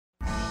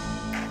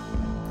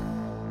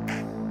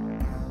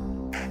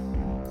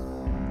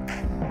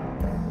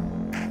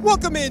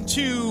Welcome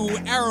into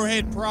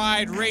Arrowhead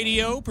Pride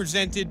Radio,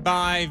 presented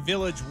by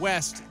Village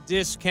West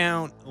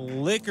Discount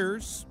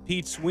Liquors.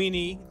 Pete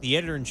Sweeney, the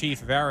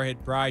editor-in-chief of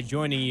Arrowhead Pride,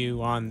 joining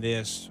you on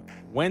this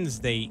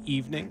Wednesday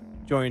evening.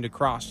 Joined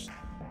across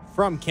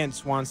from Kent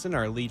Swanson,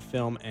 our lead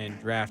film and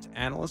draft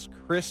analyst,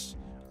 Chris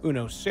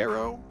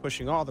Unocero,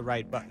 pushing all the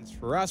right buttons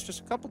for us.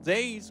 Just a couple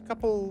days,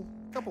 couple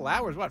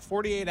hours,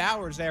 48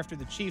 hours after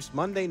the Chiefs'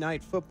 Monday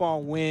Night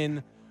Football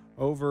win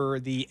over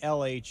the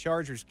L.A.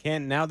 Chargers.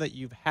 Ken, now that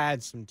you've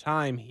had some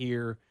time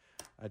here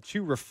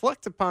to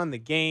reflect upon the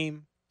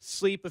game,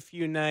 sleep a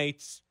few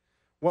nights,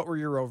 what were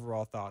your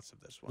overall thoughts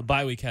of this one? The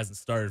bye week hasn't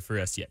started for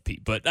us yet,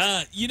 Pete. But,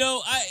 I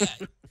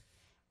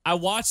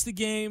watched the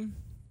game.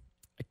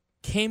 I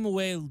came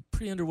away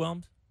pretty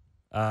underwhelmed,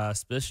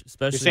 especially.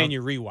 You're saying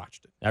you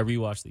rewatched it. I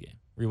rewatched the game.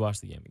 Rewatched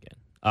the game again.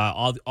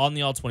 On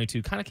the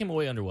All-22, kind of came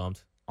away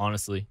underwhelmed,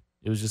 honestly.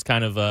 It was just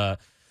kind of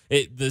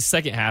the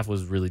second half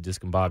was really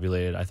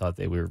discombobulated. I thought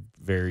they were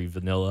very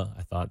vanilla.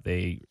 I thought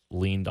they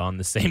leaned on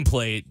the same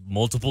play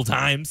multiple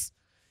times.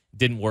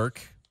 Didn't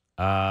work.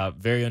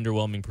 Very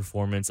underwhelming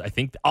performance. I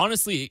think,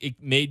 honestly, it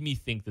made me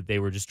think that they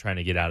were just trying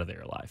to get out of there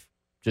alive,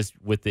 just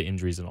with the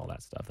injuries and all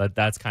that stuff.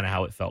 That's kind of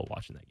how it felt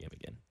watching that game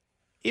again.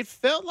 It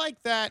felt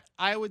like that,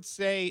 I would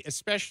say,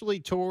 especially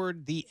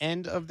toward the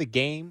end of the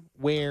game,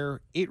 where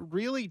it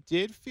really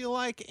did feel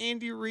like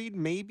Andy Reid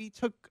maybe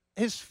took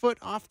his foot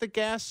off the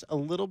gas a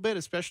little bit,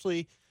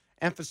 especially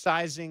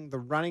emphasizing the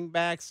running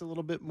backs a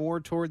little bit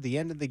more toward the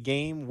end of the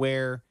game,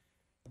 where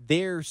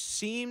there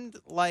seemed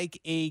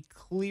like a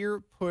clear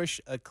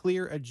push, a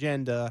clear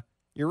agenda.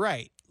 You're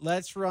right.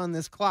 Let's run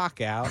this clock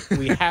out.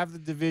 We have the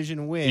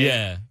division win.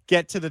 Yeah.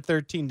 Get to the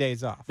 13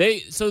 days off.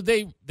 They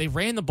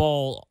ran the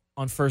ball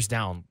on first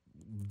down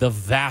the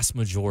vast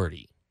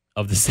majority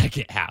of the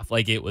second half.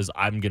 Like it was,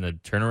 I'm going to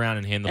turn around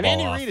and hand the ball off.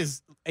 And Andy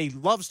Reid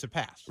loves to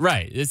pass.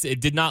 Right. It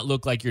did not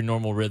look like your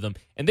normal rhythm.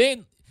 And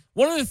then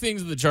one of the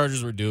things that the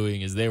Chargers were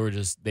doing is they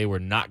were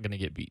not going to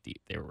get beat deep.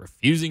 They were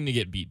refusing to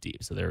get beat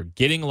deep. So they were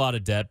getting a lot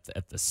of depth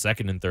at the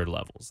second and third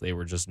levels. They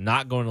were just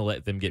not going to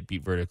let them get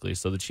beat vertically.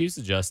 So the Chiefs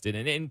adjusted,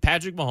 and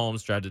Patrick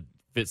Mahomes tried to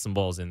fit some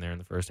balls in there in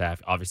the first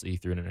half. Obviously, he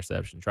threw an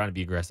interception, trying to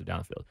be aggressive down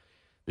the field.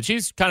 The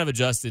Chiefs kind of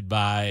adjusted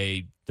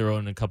by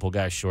throwing a couple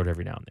guys short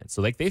every now and then.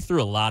 So they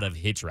threw a lot of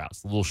hitch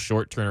routes, little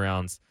short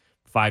turnarounds,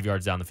 5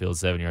 yards down the field,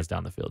 7 yards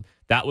down the field.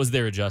 That was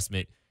their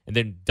adjustment. And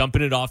then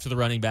dumping it off to the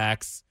running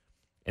backs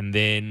and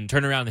then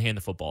turn around and hand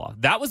the football off.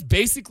 That was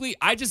basically,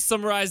 I just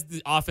summarized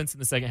the offense in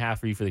the second half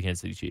for you for the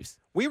Kansas City Chiefs.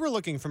 We were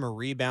looking from a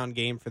rebound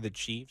game for the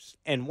Chiefs.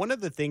 And one of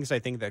the things I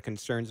think that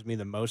concerns me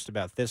the most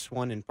about this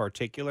one in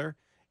particular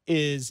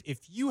is if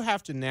you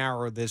have to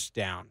narrow this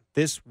down,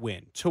 this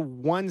win, to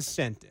one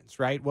sentence,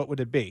 right? What would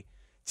it be?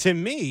 To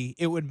me,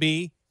 it would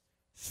be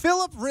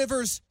Phillip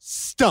Rivers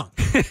stunk.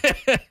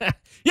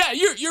 Yeah,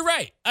 you're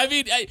right. I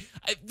mean,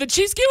 the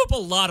Chiefs gave up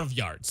a lot of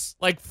yards,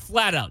 like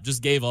flat out,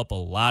 just gave up a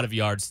lot of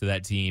yards to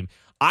that team.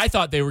 I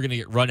thought they were going to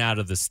get run out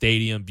of the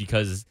stadium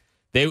because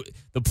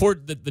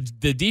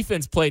the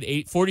defense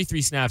played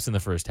 43 snaps in the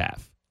first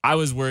half. I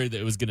was worried that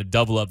it was going to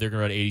double up. They're going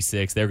to run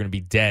 86. They're going to be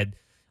dead.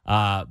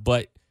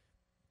 But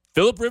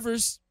Phillip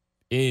Rivers,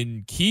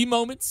 in key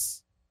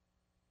moments,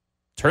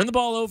 turned the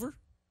ball over,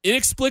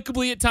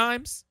 inexplicably at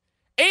times.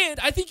 And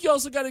I think you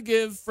also got to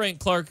give Frank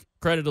Clark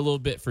credit a little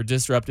bit for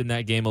disrupting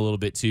that game a little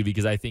bit, too,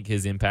 because I think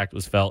his impact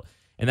was felt.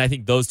 And I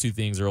think those two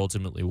things are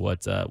ultimately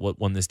what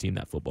won this team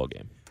that football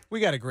game. We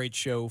got a great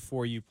show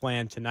for you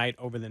planned tonight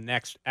over the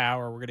next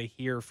hour. We're going to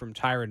hear from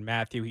Tyrann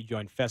Mathieu. He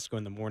joined Fesco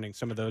in the morning.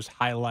 Some of those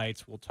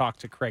highlights. We'll talk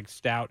to Craig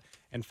Stout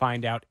and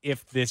find out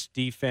if this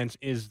defense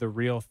is the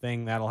real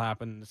thing. That'll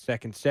happen in the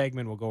second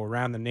segment. We'll go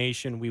around the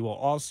nation. We will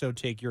also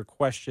take your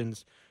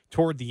questions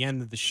toward the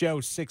end of the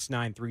show,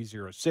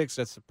 69306.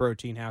 That's the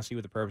Protein House, He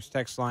with a Purpose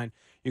text line.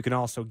 You can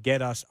also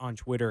get us on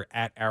Twitter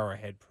at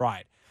Arrowhead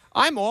Pride.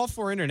 I'm all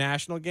for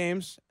international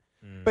games,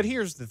 but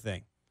here's the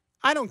thing.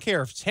 I don't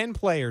care if 10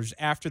 players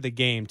after the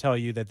game tell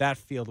you that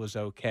field was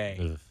okay.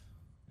 Ugh.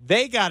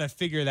 They got to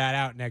figure that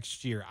out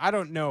next year. I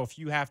don't know if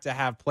you have to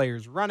have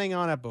players running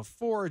on it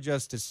before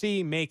just to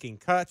see, making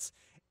cuts.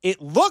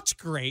 It looked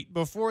great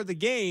before the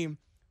game,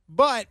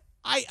 but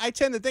I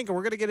tend to think, and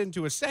we're going to get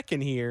into a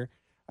second here,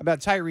 about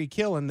Tyreek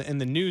Hill and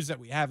the news that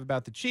we have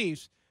about the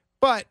Chiefs.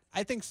 But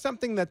I think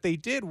something that they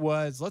did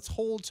was, let's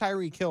hold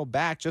Tyreek Hill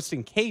back just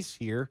in case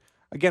here.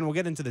 Again, we'll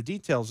get into the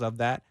details of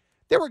that.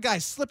 There were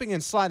guys slipping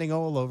and sliding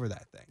all over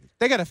that thing.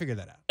 They got to figure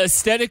that out.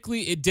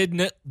 Aesthetically, it did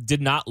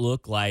not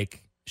look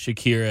like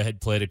Shakira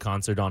had played a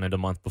concert on it a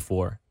month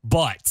before.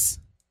 But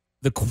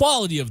the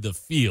quality of the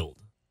field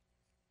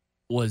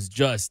was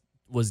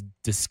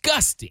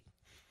disgusting.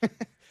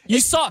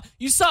 You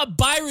saw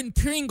Byron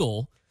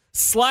Pringle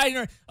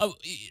sliding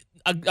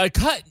a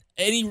cut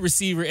any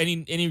receiver,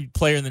 any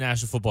player in the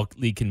National Football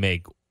League can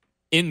make,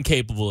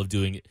 incapable of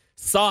doing it.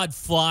 Saw it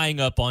flying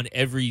up on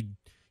every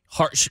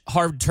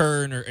hard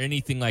turn or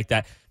anything like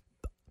that.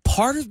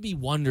 Part of me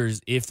wonders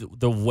if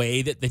the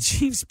way that the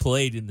Chiefs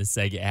played in the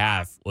second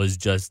half was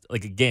just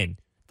like, again,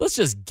 let's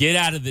just get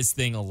out of this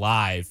thing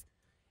alive.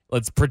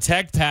 Let's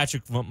protect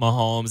Patrick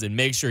Mahomes and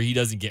make sure he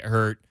doesn't get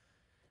hurt.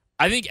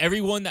 I think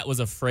everyone that was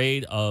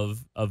afraid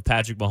of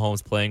Patrick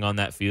Mahomes playing on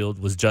that field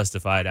was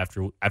justified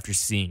after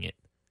seeing it,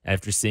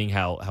 after seeing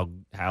how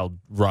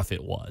rough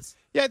it was.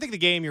 Yeah, I think the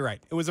game, you're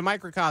right. It was a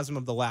microcosm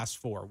of the last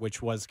four,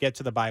 which was get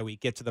to the bye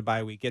week, get to the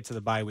bye week, get to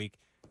the bye week,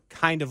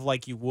 kind of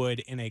like you would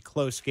in a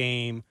close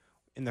game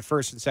in the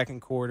first and second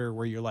quarter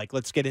where you're like,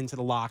 let's get into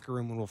the locker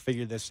room and we'll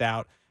figure this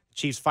out. The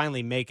Chiefs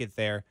finally make it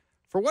there.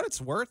 For what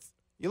it's worth,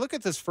 you look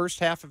at this first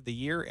half of the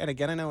year, and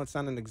again, I know it's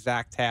not an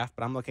exact half,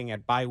 but I'm looking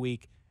at bye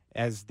week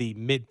as the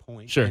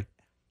midpoint. Sure.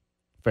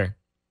 Fair.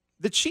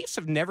 The Chiefs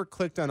have never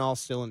clicked on all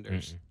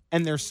cylinders,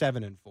 and they're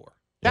 7-4.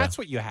 That's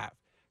what you have.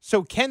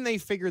 So can they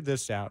figure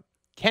this out?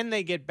 Can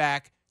they get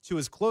back to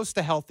as close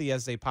to healthy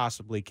as they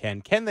possibly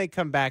can? Can they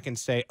come back and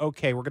say,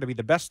 okay, we're going to be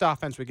the best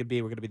offense we can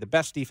be. We're going to be the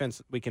best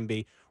defense we can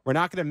be. We're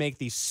not going to make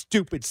these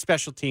stupid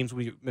special teams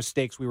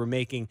mistakes we were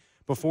making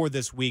before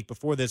this week,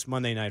 before this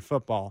Monday Night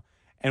Football.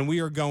 And we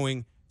are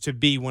going to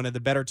be one of the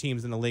better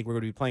teams in the league. We're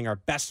going to be playing our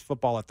best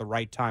football at the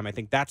right time. I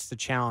think that's the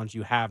challenge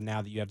you have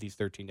now that you have these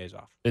 13 days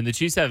off. And the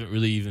Chiefs haven't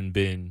really even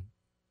been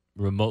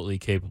remotely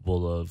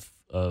capable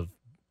of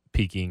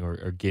peaking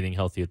or getting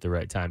healthy at the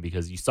right time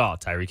because you saw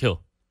Tyreek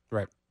Hill.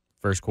 Right.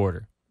 First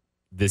quarter.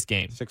 This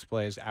game. 6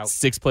 plays out.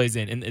 6 plays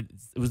in. And it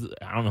was,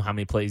 I don't know how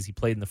many plays he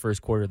played in the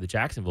first quarter of the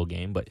Jacksonville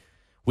game, but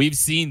we've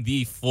seen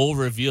the full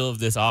reveal of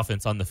this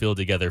offense on the field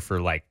together for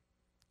like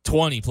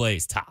 20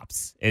 plays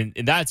tops. And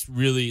that's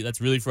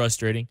really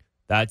frustrating.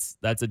 That's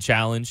a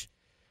challenge.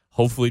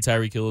 Hopefully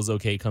Tyreek Hill is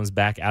okay, comes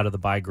back out of the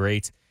bye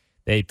great.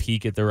 They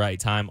peak at the right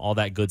time, all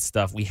that good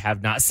stuff. We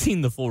have not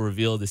seen the full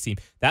reveal of this team.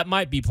 That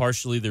might be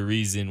partially the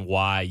reason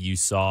why you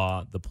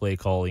saw the play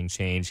calling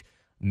change.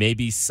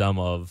 Maybe some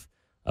of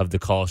the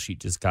call sheet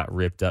just got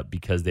ripped up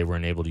because they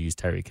weren't able to use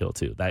Tyreek Hill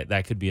too.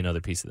 That could be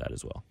another piece of that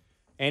as well.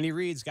 Andy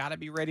Reid's got to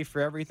be ready for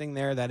everything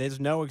there. That is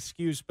no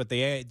excuse, but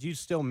they do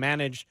still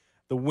manage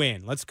the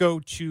win. Let's go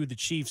to the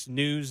Chiefs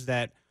news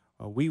that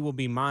we will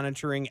be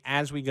monitoring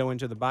as we go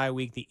into the bye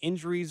week. The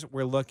injuries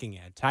we're looking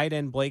at: tight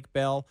end Blake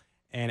Bell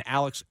and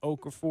Alex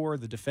Okafor,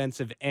 the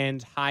defensive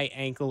end, high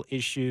ankle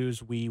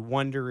issues. We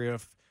wonder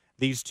if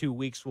these 2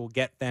 weeks will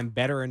get them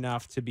better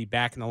enough to be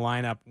back in the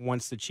lineup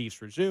once the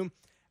Chiefs resume.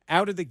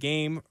 Out of the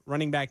game,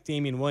 running back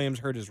Damian Williams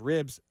hurt his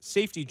ribs.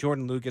 Safety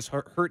Jordan Lucas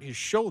hurt his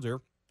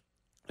shoulder.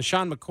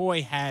 LaShawn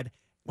McCoy had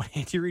what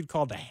Andy Reid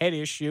called a head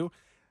issue.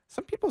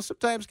 Some people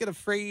sometimes get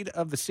afraid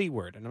of the C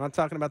word, and I'm not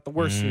talking about the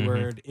worst C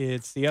word.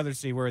 It's the other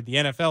C word, the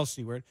NFL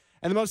C word.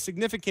 And the most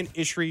significant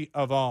issue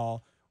of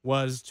all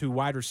was to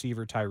wide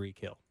receiver Tyreek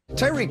Hill.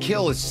 Tyreek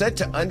Hill is set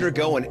to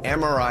undergo an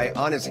MRI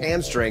on his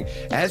hamstring.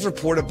 As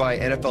reported by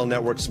NFL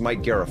Network's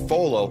Mike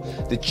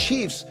Garafolo, the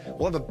Chiefs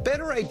will have a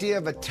better idea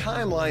of a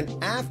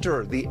timeline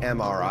after the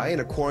MRI.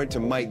 And according to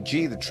Mike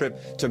G, the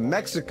trip to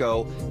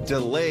Mexico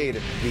delayed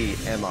the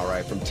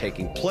MRI from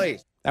taking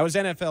place. That was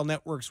NFL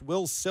Network's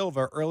Will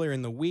Silva earlier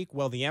in the week.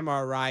 Well, the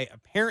MRI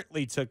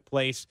apparently took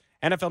place.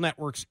 NFL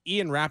Network's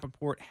Ian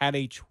Rappaport had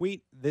a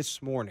tweet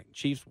this morning.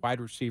 Chiefs wide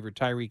receiver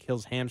Tyreek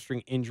Hill's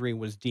hamstring injury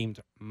was deemed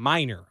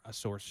minor, a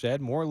source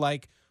said. More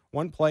like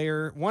one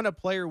a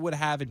player would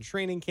have in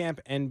training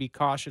camp and be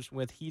cautious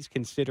with. He's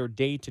considered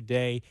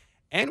day-to-day.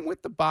 And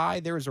with the bye,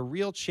 there is a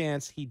real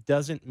chance he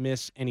doesn't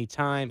miss any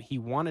time. He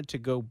wanted to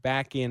go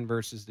back in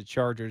versus the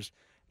Chargers.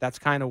 That's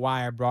kind of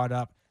why I brought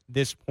up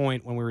this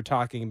point when we were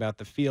talking about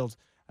the field.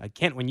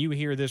 Kent, when you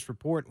hear this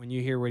report, when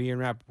you hear what Ian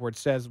Rappaport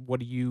says, what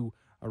do you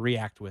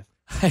react with?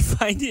 I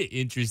find it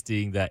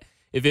interesting that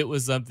if it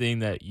was something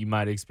that you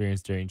might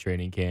experience during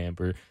training camp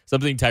or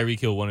something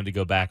Tyreek Hill wanted to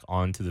go back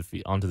onto the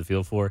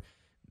field for,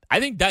 I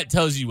think that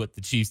tells you what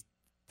the Chiefs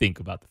think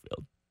about the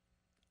field.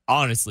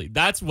 Honestly,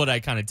 that's what I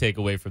kind of take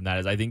away from that.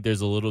 Is I think there was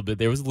a little bit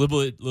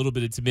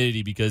of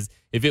timidity because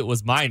if it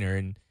was minor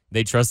and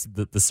they trusted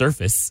the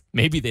surface,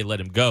 maybe they let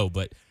him go.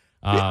 But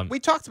we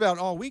talked about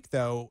all week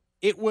though.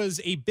 It was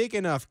a big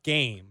enough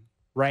game,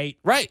 right?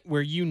 Right,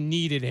 where you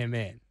needed him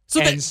in.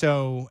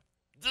 So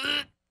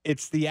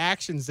it's the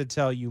actions that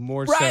tell you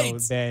more right.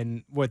 so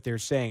than what they're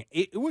saying.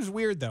 It was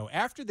weird, though.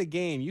 After the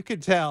game, you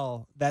could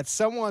tell that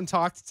someone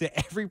talked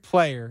to every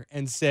player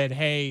and said,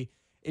 hey,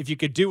 if you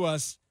could do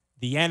us,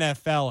 the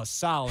NFL, a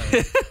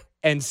solid,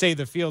 and say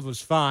the field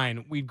was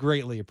fine, we'd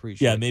greatly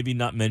appreciate it. Yeah, maybe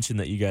not mention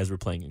that you guys were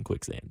playing in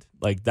quicksand.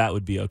 Like, that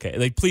would be okay.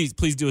 Like, please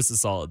do us a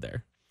solid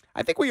there.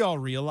 I think we all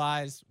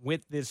realize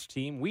with this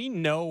team, we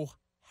know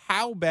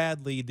how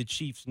badly the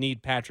Chiefs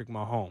need Patrick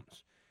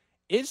Mahomes.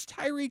 Is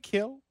Tyreek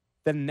Hill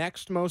the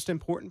next most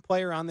important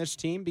player on this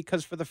team?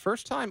 Because for the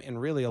first time in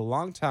really a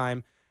long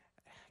time,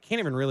 I can't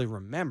even really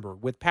remember,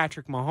 with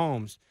Patrick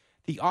Mahomes,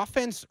 the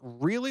offense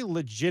really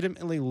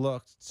legitimately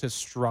looked to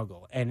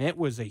struggle. And it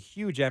was a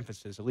huge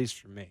emphasis, at least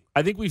for me.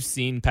 I think we've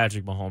seen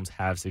Patrick Mahomes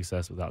have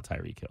success without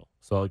Tyreek Hill.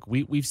 So like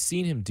we've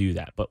seen him do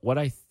that. But what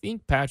I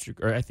think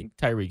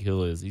Tyreek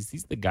Hill is,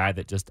 he's the guy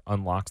that just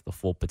unlocks the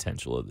full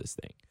potential of this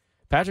thing.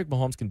 Patrick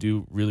Mahomes can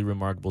do really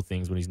remarkable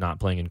things when he's not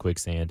playing in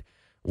quicksand.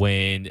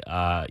 when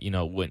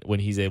when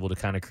he's able to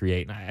kind of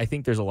create. And I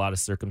think there's a lot of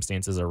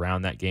circumstances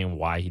around that game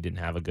why he didn't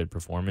have a good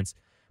performance.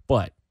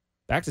 But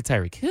back to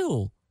Tyreek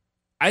Hill,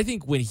 I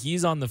think when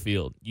he's on the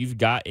field, you've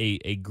got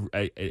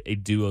a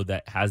duo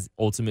that has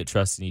ultimate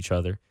trust in each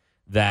other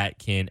that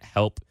can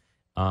help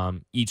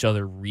each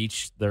other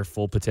reach their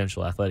full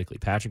potential athletically.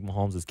 Patrick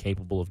Mahomes is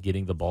capable of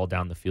getting the ball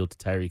down the field to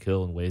Tyreek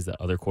Hill in ways that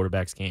other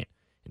quarterbacks can't.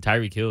 And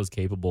Tyreek Hill is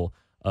capable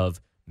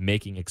of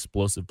making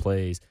explosive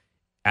plays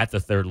at the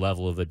third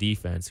level of the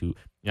defense.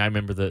 I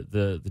remember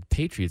the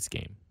Patriots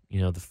game,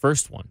 the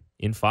first one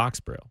in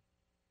Foxborough,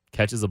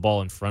 catches the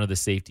ball in front of the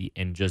safety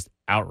and just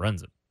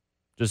outruns him.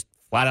 Just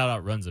flat out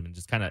outruns him and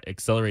just kind of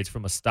accelerates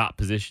from a stop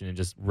position and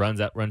just runs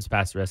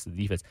past the rest of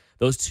the defense.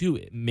 Those two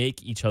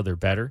make each other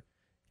better.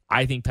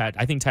 I think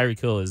Tyreek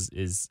Hill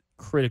is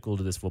critical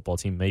to this football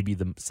team, maybe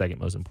the second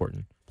most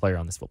important player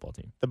on this football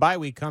team. The bye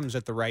week comes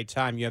at the right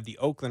time. You have the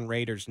Oakland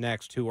Raiders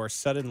next, who are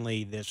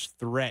suddenly this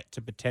threat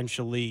to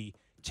potentially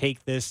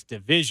take this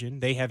division.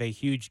 They have a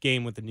huge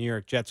game with the New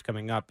York Jets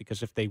coming up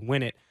because if they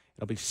win it,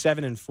 it'll be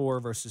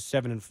 7-4 versus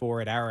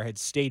 7-4 at Arrowhead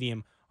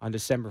Stadium on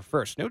December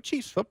 1st. No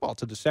Chiefs football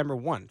till December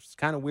 1. It's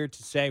kind of weird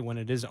to say when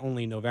it is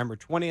only November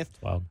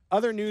 20th. Wow.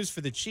 Other news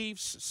for the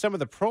Chiefs, some of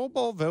the Pro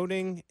Bowl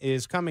voting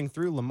is coming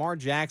through. Lamar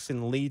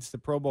Jackson leads the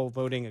Pro Bowl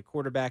voting at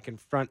quarterback in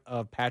front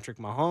of Patrick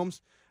Mahomes.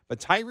 But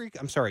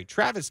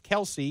Travis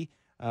Kelce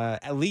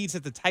leads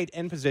at the tight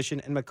end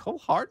position, and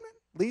Mecole Hardman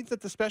leads at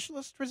the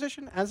specialist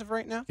position as of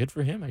right now. Good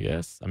for him, I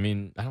guess. I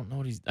mean, I don't know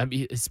what his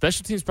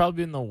special teams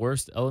probably been the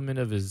worst element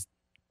of his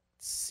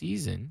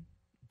season,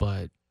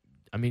 but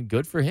I mean,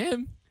 good for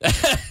him.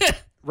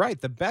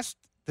 Right. The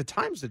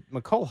times that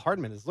Mecole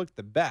Hardman has looked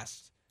the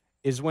best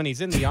is when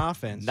he's in the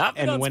offense. Not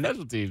on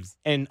special teams.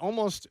 And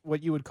almost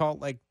what you would call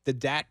like the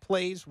DAT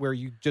plays where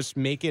you just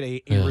make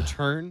it a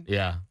return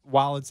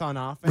while it's on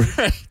offense.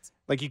 Right.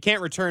 Like you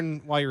can't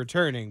return while you're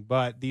returning,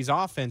 but these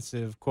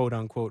offensive quote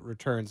unquote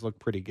returns look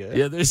pretty good.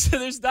 Yeah,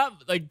 there's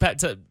not like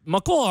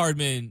Mecole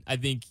Hardman, I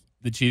think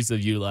the Chiefs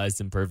have utilized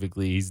him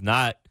perfectly. He's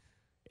not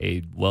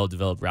a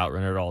well-developed route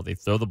runner at all. They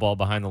throw the ball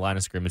behind the line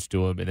of scrimmage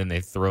to him, and then they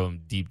throw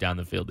him deep down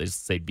the field. They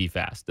just say, be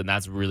fast. And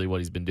that's really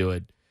what he's been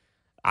doing.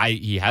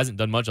 He hasn't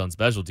done much on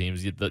special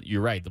teams.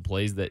 You're right. The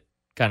plays that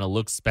kind of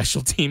look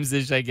special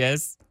teams-ish, I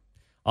guess,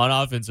 on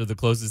offense are the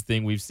closest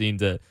thing we've seen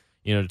to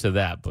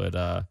that.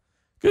 But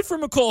good for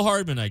Mecole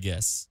Hardman, I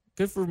guess.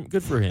 Good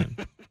for him.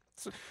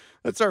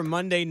 That's our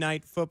Monday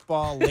Night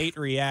Football late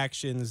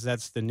reactions.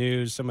 That's the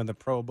news, some of the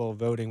Pro Bowl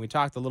voting. We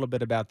talked a little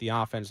bit about the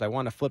offense. I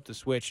want to flip the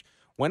switch.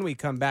 When we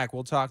come back,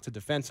 we'll talk to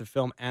defensive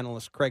film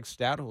analyst Craig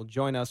Stout, who will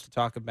join us to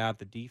talk about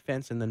the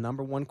defense. And the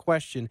number one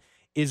question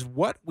is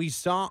what we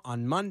saw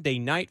on Monday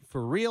night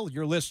for real.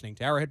 You're listening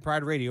to Arrowhead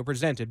Pride Radio,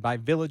 presented by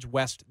Village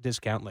West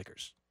Discount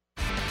Liquors.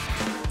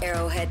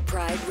 Arrowhead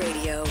Pride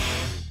Radio.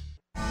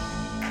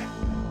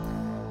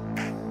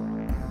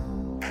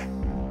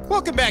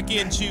 Welcome back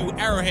into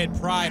Arrowhead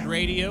Pride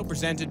Radio,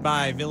 presented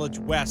by Village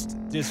West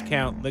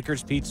Discount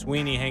Liquors. Pete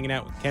Sweeney hanging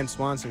out with Ken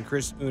Swanson,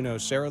 Chris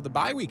Uno-Cero, the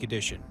bye week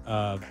edition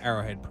of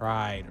Arrowhead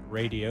Pride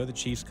Radio. The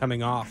Chiefs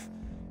coming off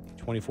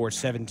a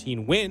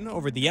 24-17 win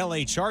over the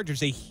L.A.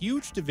 Chargers, a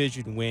huge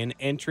division win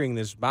entering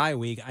this bye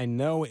week. I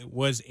know it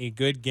was a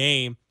good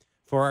game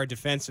for our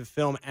defensive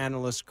film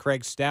analyst,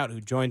 Craig Stout, who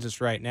joins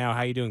us right now.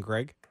 How you doing,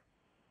 Craig?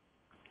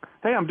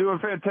 Hey, I'm doing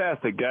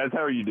fantastic, guys.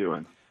 How are you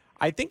doing?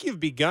 I think you've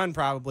begun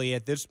probably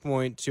at this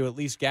point to at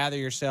least gather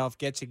yourself,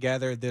 get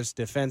together this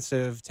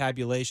defensive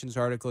tabulations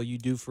article you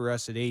do for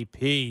us at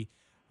AP.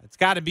 It's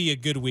got to be a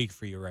good week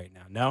for you right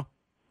now, no?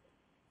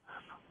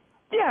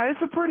 Yeah, it's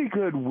a pretty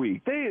good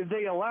week.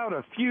 They allowed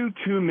a few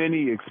too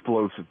many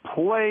explosive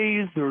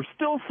plays. There were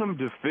still some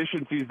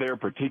deficiencies there,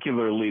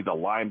 particularly the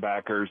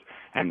linebackers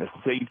and the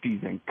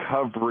safeties and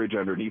coverage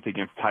underneath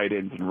against tight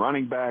ends and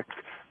running backs.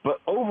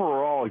 But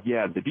overall,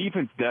 yeah, the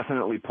defense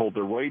definitely pulled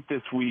their weight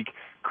this week,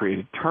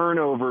 created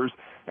turnovers,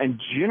 and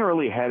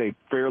generally had a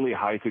fairly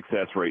high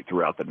success rate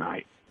throughout the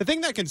night. The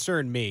thing that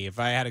concerned me, if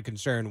I had a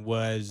concern,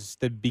 was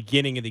the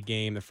beginning of the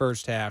game, the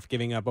first half,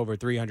 giving up over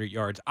 300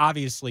 yards.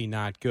 Obviously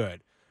not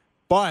good.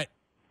 But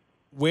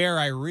where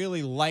I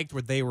really liked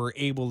what they were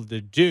able to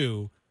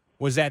do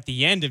was at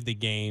the end of the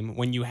game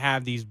when you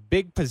have these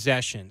big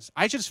possessions.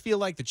 I just feel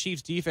like the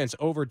Chiefs' defense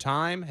over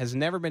time has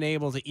never been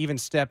able to even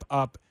step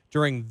up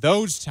during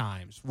those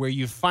times where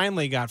you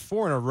finally got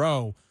 4 in a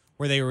row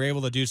where they were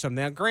able to do something.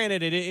 Now,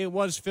 granted, it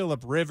was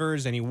Phillip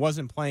Rivers, and he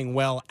wasn't playing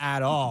well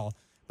at all,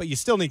 but you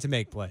still need to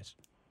make plays.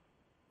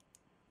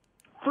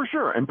 For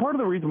sure. And part of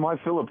the reason why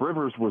Phillip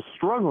Rivers was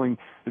struggling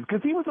is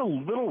because he was a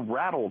little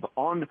rattled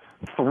on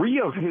 3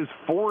 of his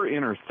 4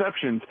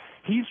 interceptions.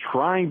 He's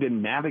trying to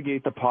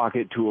navigate the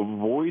pocket to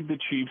avoid the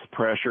Chiefs'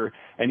 pressure,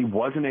 and he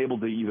wasn't able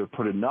to either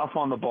put enough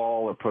on the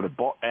ball or put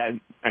an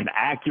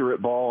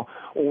accurate ball,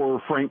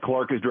 or Frank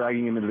Clark is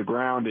dragging him into the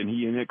ground, and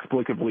he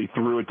inexplicably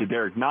threw it to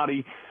Derek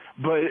Nottie.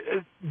 But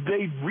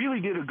they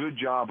really did a good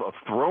job of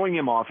throwing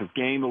him off his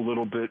game a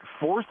little bit,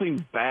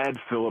 forcing bad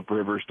Phillip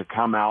Rivers to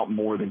come out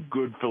more than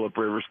good Phillip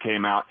Rivers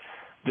came out.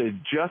 The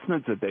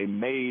adjustments that they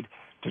made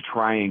to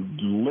try and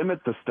limit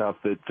the stuff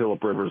that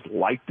Phillip Rivers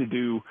liked to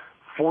do,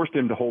 forced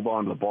him to hold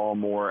on to the ball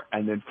more,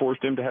 and then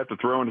forced him to have to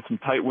throw into some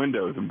tight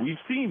windows. And we've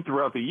seen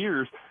throughout the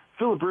years,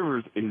 Phillip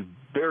Rivers is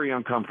very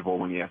uncomfortable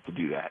when he has to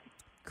do that.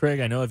 Craig,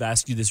 I know I've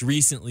asked you this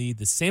recently.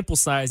 The sample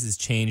size has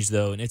changed,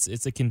 though, and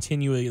it's a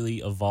continually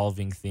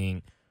evolving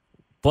thing.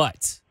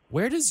 But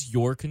where does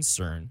your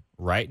concern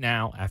right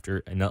now,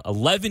 after an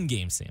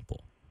 11-game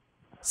sample,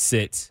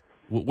 sit?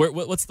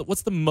 What's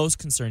the most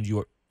concerned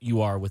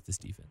you are with this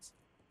defense?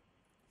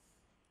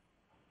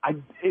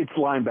 It's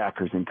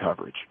linebackers in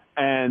coverage.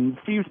 And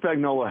Steve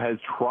Spagnuolo has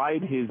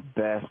tried his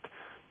best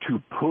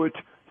to put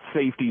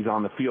safeties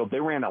on the field. They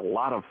ran a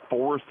lot of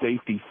 4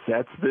 safety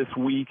sets this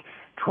week,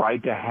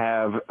 tried to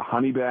have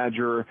Honey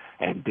Badger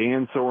and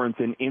Dan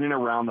Sorensen in and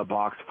around the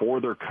box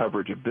for their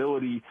coverage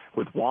ability,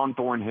 with Juan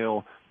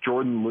Thornhill,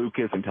 Jordan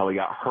Lucas until he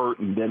got hurt,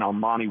 and then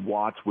Armani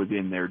Watts was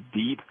in there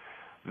deep.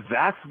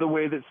 That's the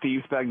way that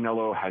Steve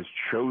Spagnuolo has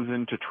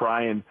chosen to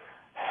try and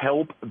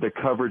help the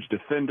coverage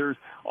defenders.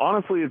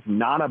 Honestly, it's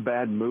not a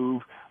bad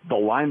move. The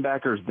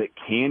linebackers that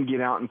can get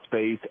out in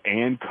space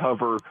and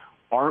cover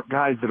aren't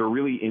guys that are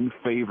really in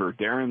favor.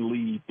 Darren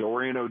Lee,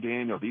 Dorian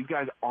O'Daniel, these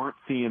guys aren't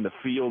seeing the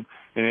field.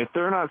 And if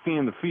they're not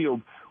seeing the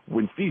field,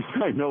 when Steve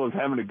Spagnuolo is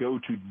having to go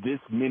to this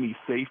many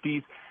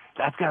safeties,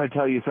 that's got to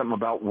tell you something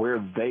about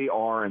where they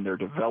are in their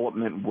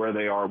development, where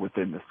they are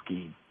within the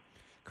scheme.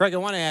 Craig, I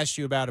want to ask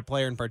you about a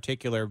player in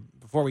particular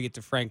before we get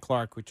to Frank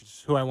Clark, which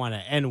is who I want to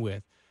end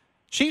with.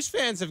 Chiefs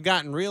fans have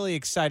gotten really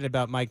excited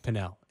about Mike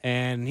Pennell,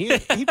 and he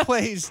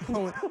plays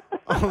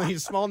only a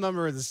small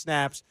number of the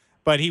snaps,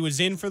 but he was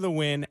in for the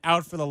win,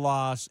 out for the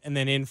loss, and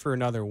then in for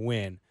another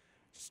win.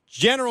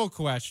 General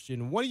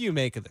question, what do you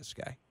make of this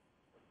guy?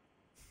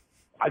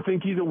 I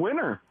think he's a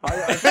winner.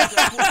 I think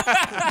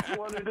that's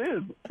what it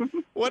is.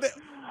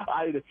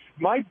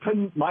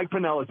 Mike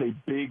Pennell is a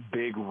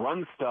big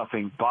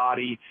run-stuffing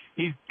body.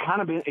 He's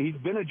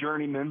been a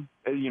journeyman,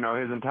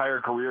 his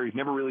entire career. He's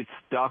never really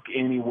stuck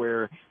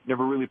anywhere,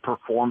 never really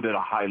performed at a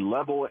high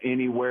level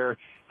anywhere.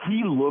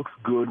 He looks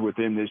good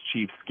within this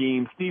Chiefs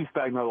scheme. Steve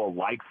Spagnuolo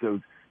likes those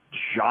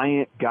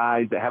giant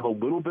guys that have a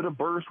little bit of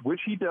burst,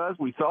 which he does.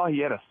 We saw he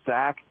had a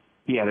sack.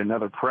 He had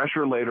another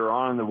pressure later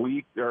on in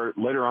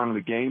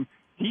the game.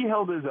 He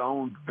held his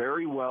own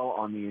very well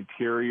on the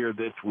interior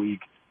this week.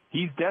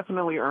 He's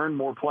definitely earned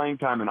more playing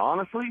time, and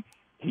honestly,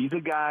 he's a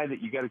guy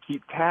that you got to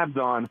keep tabs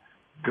on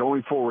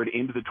going forward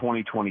into the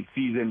 2020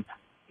 season.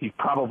 He's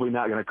probably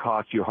not going to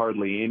cost you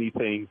hardly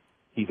anything.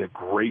 He's a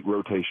great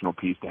rotational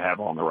piece to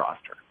have on the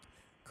roster.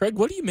 Craig,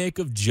 what do you make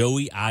of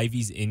Joey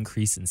Ivy's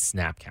increase in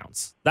snap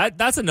counts?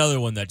 That's another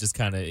one that just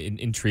kind of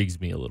intrigues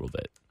me a little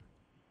bit.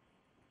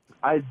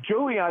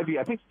 Joey Ivy,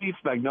 I think Steve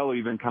Spagnuolo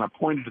even kind of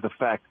pointed to the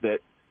fact that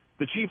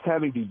the Chiefs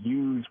having to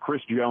use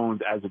Chris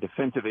Jones as a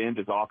defensive end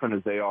as often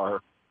as they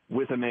are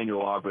with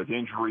Emmanuel Ogba's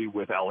injury,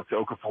 with Alex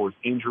Okafor's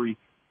injury,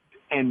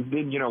 and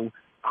then,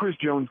 Chris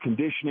Jones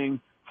conditioning,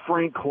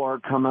 Frank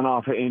Clark coming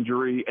off an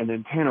injury, and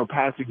then Tano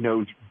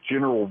Passigno's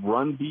general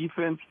run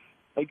defense.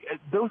 Like,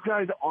 those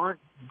guys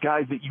aren't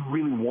guys that you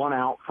really want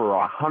out for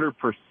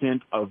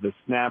 100% of the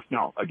snaps.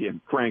 Now,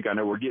 again, Frank, I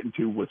know we're getting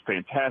to, was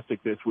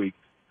fantastic this week,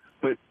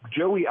 but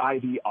Joey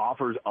Ivy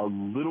offers a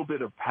little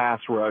bit of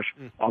pass rush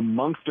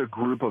amongst a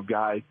group of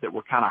guys that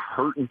were kind of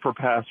hurting for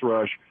pass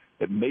rush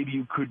that maybe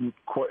you couldn't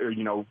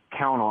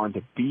count on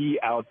to be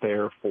out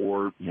there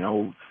for,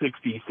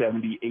 60,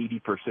 70,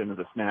 80% of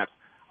the snaps.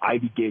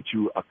 Ivy gets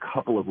you a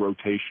couple of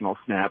rotational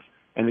snaps.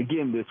 And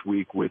again, this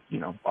week with,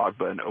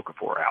 Ogba and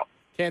Okafor out.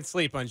 Can't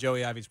sleep on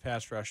Joey Ivy's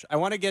pass rush. I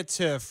want to get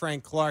to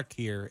Frank Clark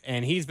here,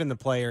 and he's been the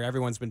player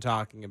everyone's been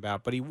talking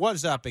about, but he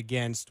was up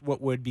against what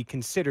would be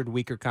considered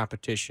weaker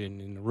competition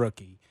in the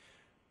rookie.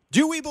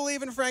 Do we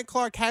believe in Frank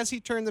Clark? Has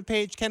he turned the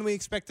page? Can we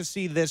expect to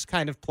see this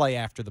kind of play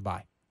after the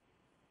bye?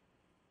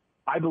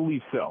 I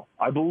believe so.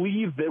 I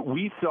believe that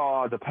we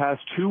saw the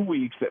past 2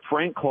 weeks that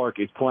Frank Clark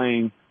is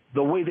playing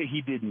the way that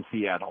he did in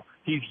Seattle.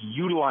 He's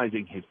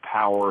utilizing his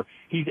power.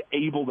 He's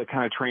able to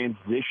kind of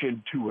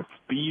transition to a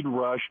speed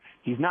rush.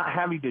 He's not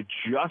having to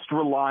just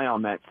rely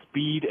on that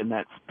speed and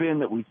that spin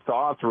that we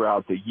saw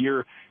throughout the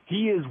year.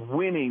 He is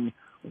winning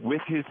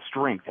with his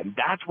strength, and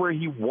that's where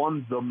he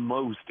won the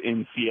most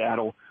in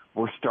Seattle.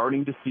 We're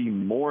starting to see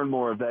more and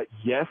more of that.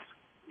 Yes,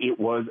 it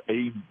was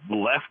a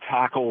left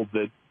tackle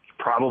that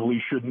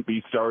probably shouldn't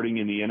be starting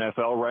in the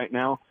NFL right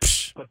now.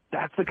 But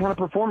that's the kind of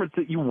performance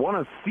that you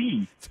want to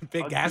see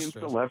against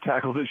the left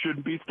tackle that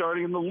shouldn't be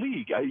starting in the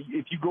league.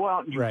 If you go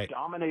out and you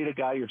dominate a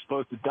guy you're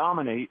supposed to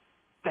dominate,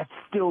 that's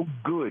still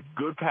good.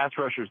 Good pass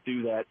rushers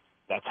do that.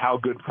 That's how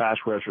good pass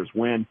rushers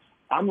win.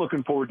 I'm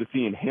looking forward to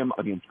seeing him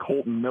against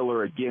Colton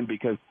Miller again,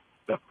 because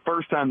the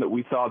first time that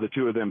we saw the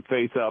two of them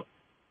face up,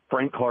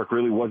 Frank Clark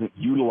really wasn't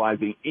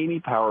utilizing any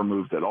power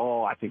moves at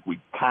all. I think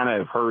we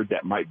kind of heard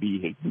that might be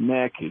his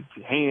neck, his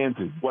hands,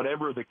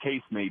 whatever the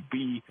case may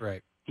be.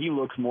 Right. He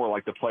looks more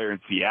like the player in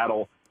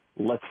Seattle.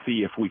 let's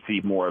see if we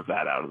see more of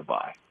that out of the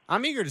bye.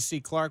 I'm eager to see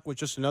Clark with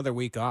just another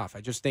week off.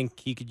 I just think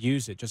he could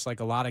use it, just like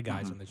a lot of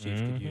guys on the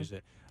Chiefs could use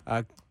it.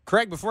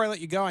 Craig, before I let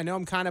you go, I know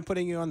I'm kind of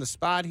putting you on the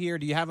spot here.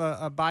 Do you have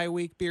a bye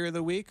week beer of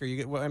the week?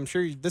 Well, I'm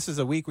sure this is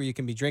a week where you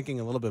can be drinking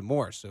a little bit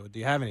more. So do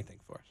you have anything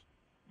for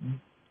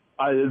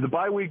us? The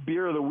bye week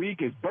beer of the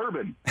week is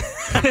bourbon.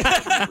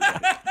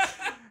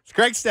 It's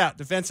Craig Stout,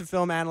 defensive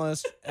film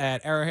analyst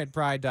at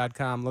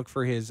arrowheadpride.com. Look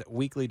for his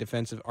weekly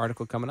defensive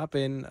article coming up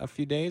in a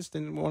few days,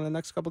 in one of the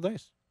next couple of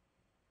days.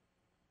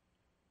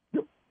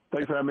 Yep.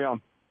 Thanks for having me on.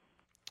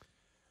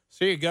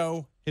 So here you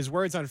go. His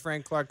words on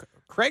Frank Clark.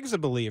 Craig's a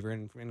believer,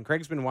 and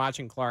Craig's been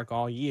watching Clark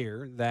all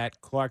year,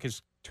 that Clark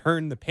has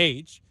turned the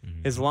page.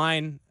 Mm-hmm. His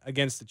line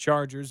against the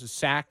Chargers, a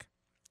sack,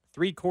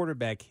 3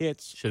 quarterback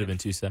hits. Should have been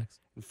 2 sacks.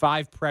 And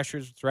 5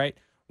 pressures, that's right.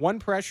 1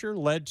 pressure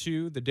led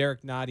to the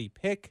Derek Nottie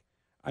pick.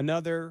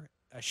 Another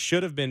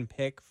should have been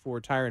pick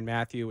for Tyrann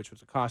Mathieu, which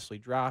was a costly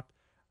drop.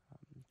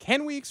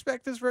 Can we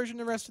expect this version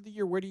the rest of the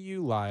year? Where do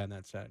you lie on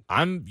that side?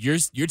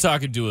 You're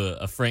talking to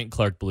a Frank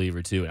Clark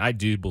believer too, and I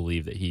do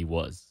believe that he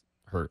was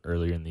hurt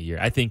earlier in the year.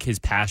 I think his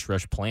pass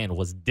rush plan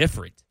was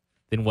different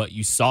than what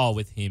you saw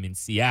with him in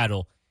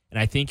Seattle, and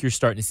I think you're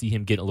starting to see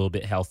him get a little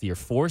bit healthier.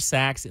 4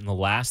 sacks in the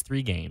last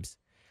 3 games.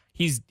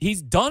 He's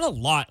done a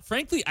lot.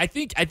 Frankly, I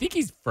think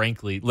he's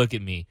look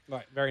at me.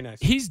 Right, very nice.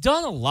 He's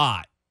done a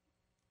lot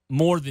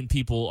more than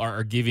people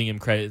are giving him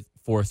credit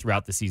for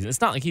throughout the season.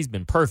 It's not like he's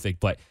been perfect,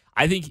 but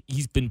I think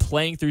he's been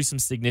playing through some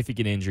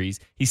significant injuries.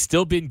 He's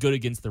still been good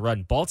against the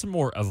run.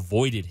 Baltimore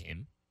avoided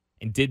him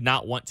and did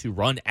not want to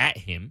run at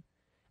him.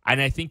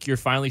 And I think you're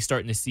finally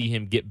starting to see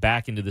him get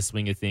back into the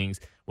swing of things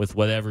with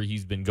whatever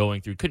he's been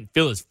going through. Couldn't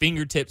feel his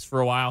fingertips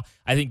for a while.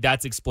 I think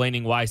that's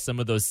explaining why some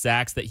of those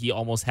sacks that he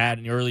almost had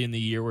early in the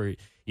year where,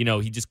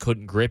 he just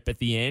couldn't grip at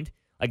the end.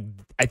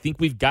 I think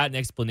we've got an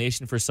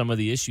explanation for some of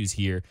the issues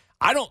here.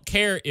 I don't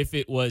care if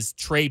it was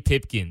Trey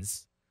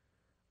Pipkins.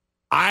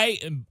 I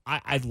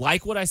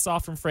like what I saw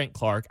from Frank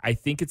Clark. I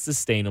think it's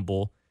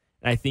sustainable,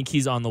 and I think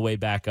he's on the way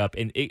back up,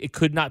 and it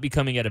could not be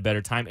coming at a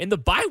better time, and the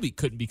bye week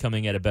couldn't be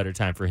coming at a better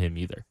time for him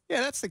either. Yeah,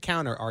 that's the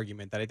counter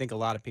argument that I think a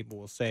lot of people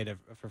will say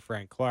for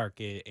Frank Clark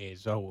is,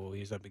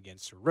 he's up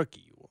against a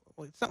rookie.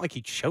 Well, it's not like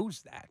he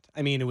chose that.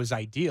 I mean, it was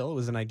ideal. It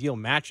was an ideal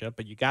matchup,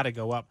 but you got to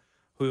go up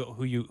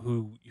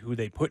who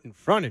they put in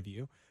front of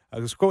you.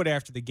 This quote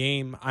after the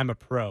game, "I'm a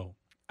pro.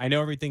 I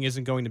know everything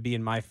isn't going to be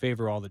in my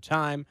favor all the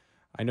time.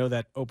 I know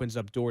that opens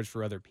up doors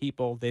for other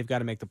people. They've got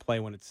to make the play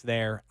when it's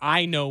there.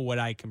 I know what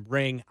I can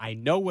bring. I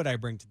know what I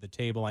bring to the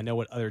table. I know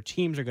what other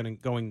teams are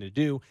going to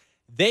do.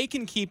 They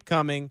can keep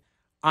coming.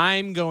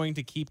 I'm going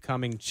to keep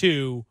coming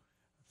too."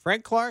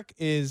 Frank Clark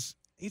he's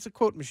a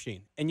quote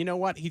machine. And you know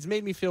what? He's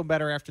made me feel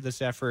better after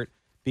this effort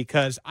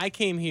because I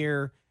came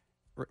here,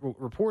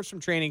 reports from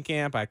training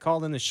camp. I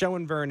called in the show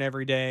and Vern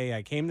every day.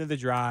 I came to the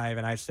drive,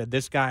 and I said,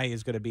 this guy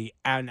is going to be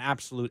an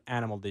absolute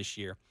animal this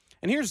year.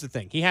 And here's the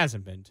thing. He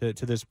hasn't been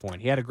to this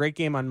point. He had a great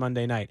game on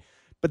Monday night.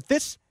 But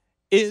this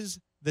is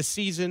the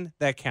season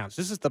that counts.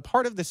 This is the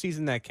part of the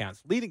season that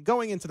counts.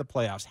 Going into the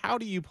playoffs, how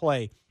do you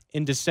play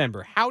in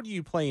December? How do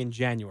you play in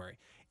January?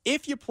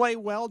 If you play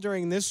well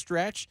during this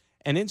stretch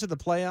and into the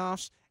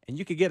playoffs, and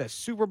you could get a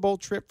Super Bowl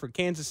trip for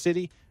Kansas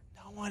City,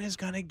 no one is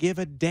going to give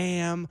a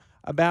damn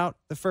about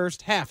the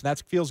first half.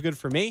 That feels good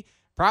for me.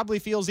 Probably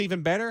feels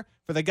even better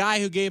for the guy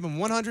who gave him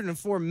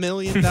 $104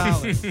 million,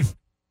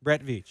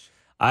 Brett Veach.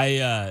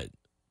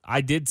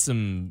 I did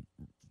some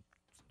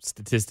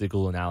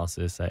statistical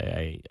analysis.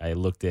 I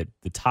looked at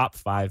the top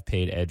 5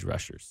 paid edge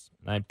rushers,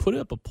 and I put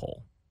up a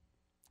poll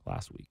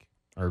last week,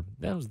 or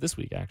that was this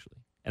week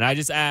actually. And I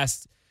just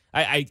asked,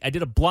 I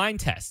did a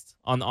blind test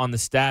on the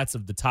stats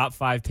of the top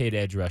 5 paid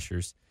edge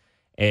rushers,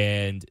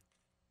 and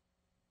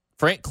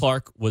Frank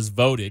Clark was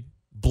voted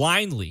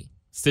blindly,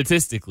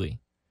 statistically,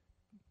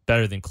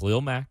 better than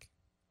Khalil Mack,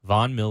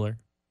 Von Miller,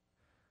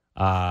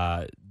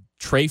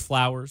 Trey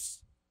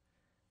Flowers,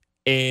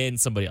 and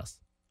somebody else.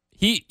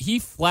 He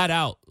flat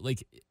out,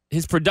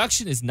 his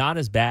production is not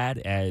as bad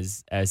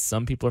as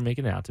some people are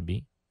making it out to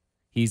be.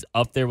 He's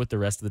up there with the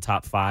rest of the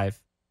top 5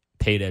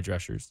 paid edge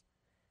rushers.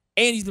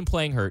 And he's been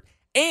playing hurt.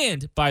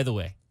 And, by the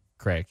way,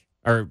 Craig,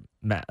 or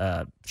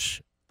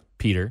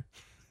Peter,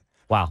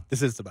 wow.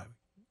 This is the bye week.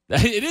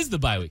 It is the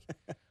bye week.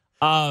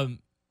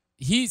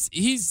 He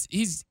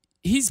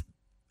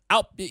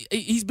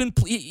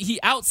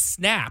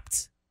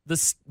outsnapped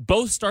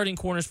both starting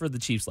corners for the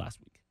Chiefs last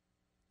week.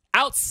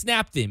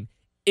 Outsnapped him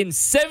in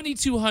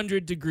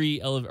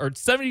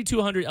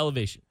 7,200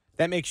 elevation.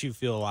 That makes you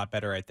feel a lot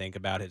better, I think,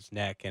 about his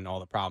neck and all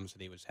the problems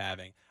that he was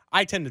having.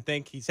 I tend to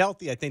think he's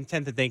healthy. I tend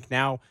to think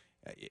now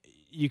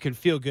you can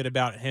feel good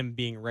about him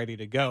being ready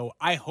to go.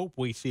 I hope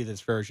we see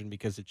this version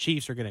because the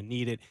Chiefs are going to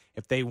need it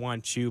if they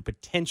want to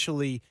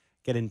potentially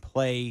get in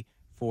play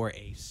for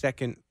a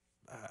second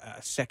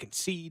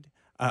seed,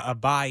 a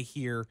bye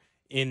here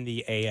in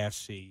the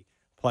AFC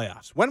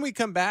playoffs. When we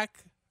come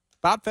back,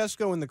 Bob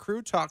Fescoe and the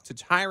crew talk to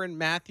Tyrann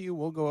Mathieu.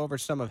 We'll go over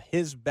some of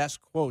his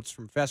best quotes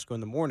from Fescoe in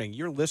the morning.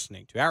 You're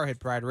listening to Arrowhead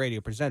Pride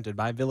Radio, presented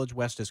by Village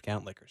West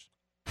Discount Liquors.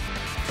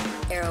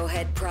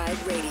 Arrowhead Pride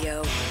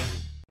Radio.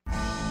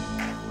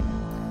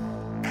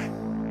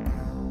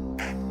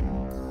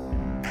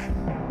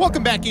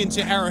 Welcome back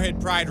into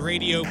Arrowhead Pride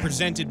Radio,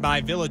 presented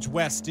by Village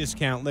West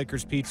Discount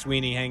Liquors. Pete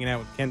Sweeney hanging out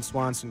with Ken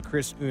Swanson,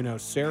 Chris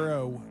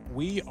Uno-Cero.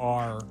 We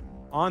are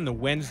on the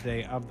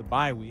Wednesday of the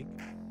bye week.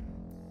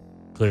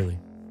 Clearly.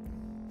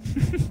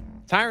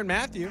 Tyrann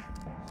Mathieu,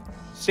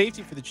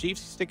 safety for the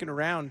Chiefs, sticking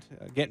around,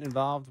 getting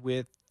involved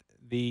with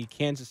the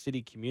Kansas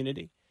City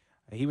community.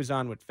 He was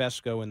on with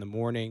Fesco in the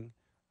morning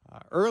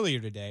earlier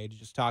today to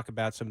just talk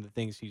about some of the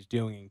things he's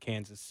doing in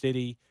Kansas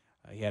City.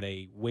 He had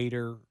a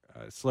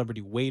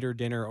celebrity waiter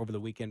dinner over the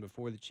weekend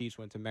before the Chiefs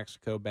went to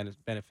Mexico,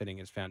 benefiting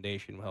his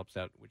foundation,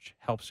 which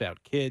helps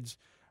out kids.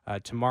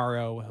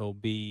 Tomorrow he'll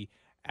be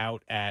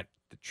out at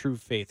the True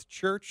Faith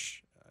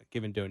Church,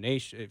 giving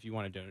donation. If you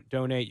want to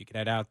donate, you can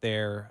head out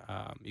there.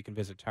 You can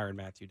visit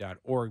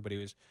TyrannMathieu.org. But he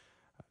was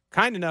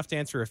kind enough to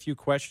answer a few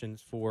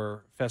questions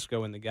for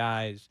Fesco and the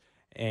guys,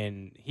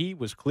 and he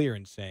was clear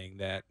in saying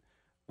that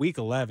Week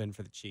 11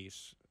 for the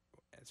Chiefs,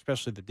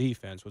 especially the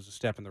defense, was a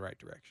step in the right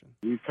direction.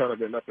 We've kind of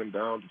been up and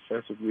down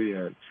defensively,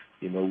 and,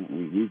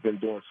 we've been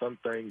doing some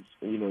things,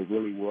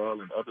 really well,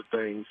 and other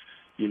things,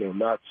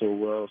 not so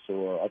well.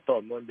 So I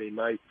thought Monday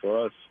night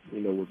for us,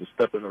 was a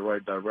step in the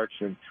right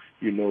direction,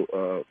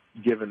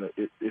 given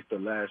it's the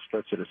last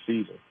stretch of the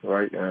season,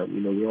 right?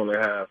 We only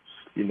have,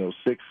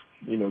 6,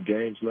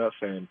 games left,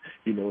 and,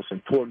 it's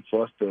important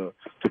for us to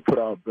put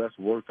our best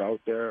work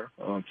out there,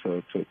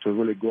 to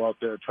really go out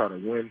there and try to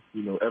win,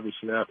 every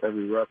snap,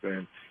 every rep.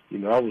 And,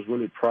 I was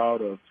really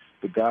proud of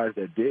the guys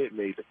that did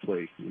make the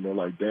play,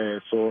 like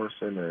Dan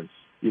Sorensen and,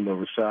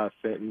 Rashad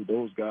Fenton,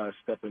 those guys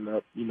stepping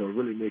up,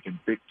 really making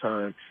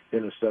big-time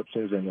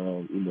interceptions. And,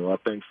 I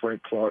think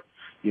Frank Clark,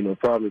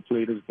 probably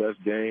played his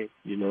best game,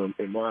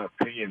 in my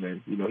opinion.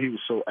 And, he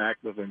was so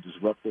active and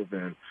disruptive.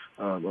 And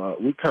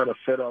we kind of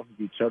fed off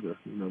of each other,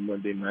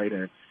 Monday night.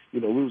 And,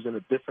 we was in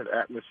a different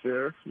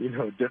atmosphere,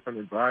 a different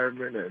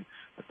environment. And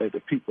I think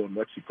the people in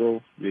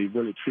Mexico, they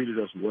really treated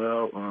us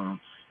well.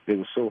 They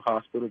were so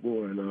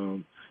hospitable,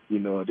 and,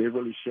 they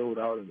really showed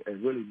out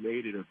and really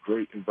made it a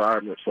great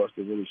environment for us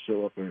to really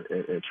show up and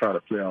try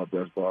to play our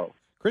best ball.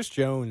 Chris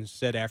Jones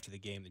said after the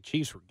game the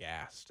Chiefs were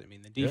gassed. I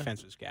mean, the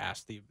defense was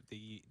gassed. The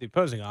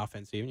opposing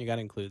offense, even, you got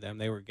to include them,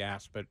 they were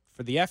gassed. But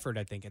for the effort,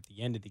 I think, at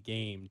the end of the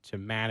game to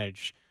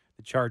manage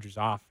the Chargers'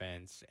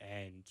 offense,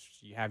 and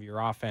you have your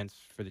offense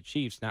for the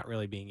Chiefs not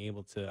really being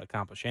able to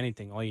accomplish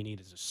anything. All you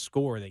need is a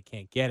score. They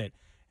can't get it.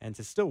 And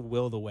to still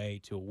will the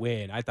way to a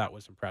win, I thought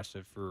was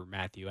impressive for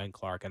Mathieu and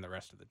Clark and the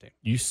rest of the team.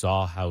 You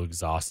saw how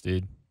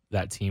exhausted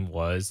that team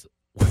was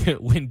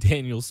when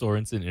Daniel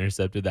Sorensen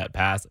intercepted that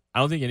pass. I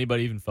don't think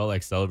anybody even felt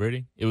like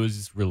celebrating. It was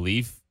just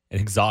relief and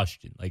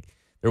exhaustion. Like,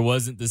 there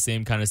wasn't the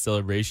same kind of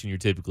celebration you're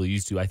typically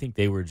used to. I think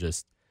they were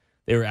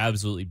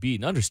absolutely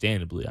beaten,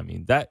 understandably. I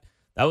mean, that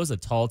was a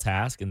tall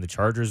task, and the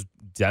Chargers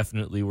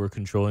definitely were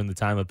controlling the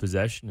time of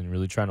possession and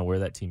really trying to wear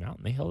that team out,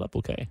 and they held up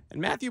okay. And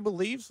Mathieu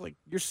believes,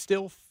 you're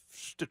still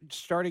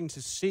starting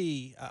to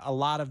see a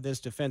lot of this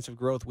defensive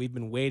growth we've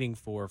been waiting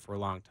for a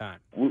long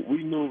time.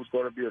 We knew it was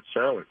going to be a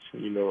challenge.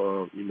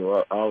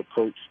 Our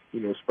coach,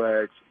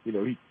 Spags, he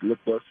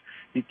looked us.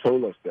 He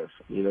told us this.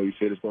 He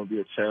said it's going to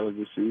be a challenge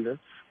this season,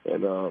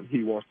 and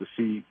he wants to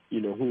see,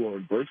 who will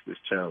embrace this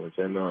challenge.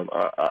 And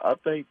I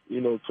think,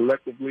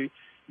 collectively,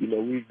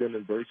 we've been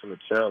embracing the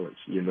challenge,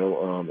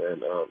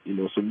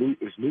 it's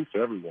new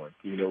for everyone,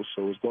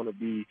 so it's going to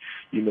be,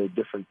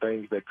 different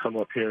things that come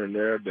up here and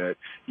there that,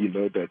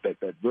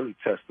 that really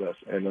test us.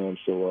 And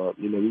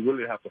we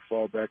really have to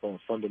fall back on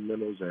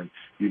fundamentals and,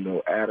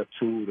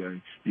 attitude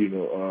and,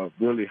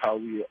 really how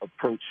we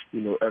approach,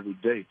 every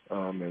day.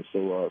 So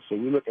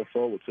we're looking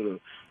forward to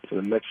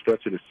the next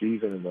stretch of the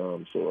season.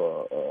 And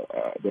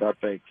but I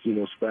think,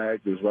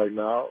 Spags is right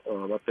now,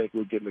 I think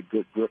we're getting a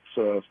good grip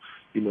of,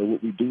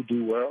 what we do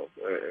well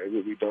and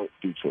what we don't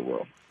do so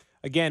well.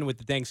 Again, with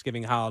the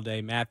Thanksgiving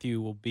holiday, Mathieu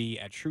will be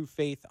at True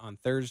Faith on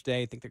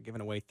Thursday. I think they're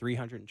giving away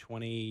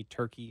 320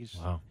 turkeys.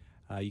 Wow.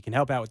 You can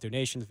help out with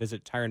donations.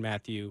 Visit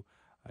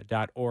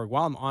TyrannMathieu.org.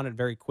 While I'm on it,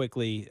 very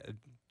quickly, a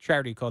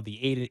charity called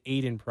the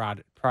Aiden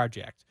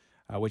Project,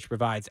 which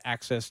provides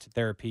access to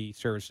therapy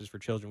services for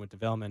children with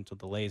developmental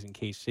delays in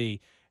KC.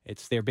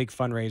 It's their big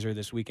fundraiser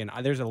this weekend.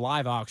 There's a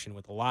live auction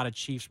with a lot of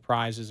Chiefs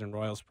prizes and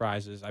Royals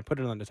prizes. I put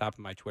it on the top of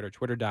my Twitter,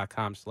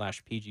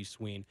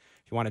 twitter.com/PGSween.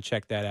 If you want to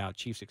check that out,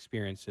 Chiefs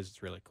Experiences,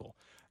 it's really cool.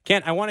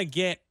 Kent, I want to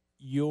get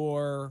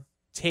your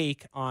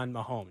take on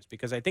Mahomes,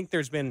 because I think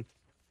there's been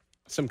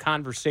some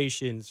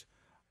conversations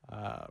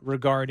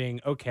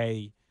regarding,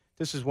 okay,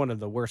 this is one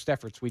of the worst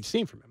efforts we've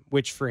seen from him,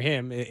 which for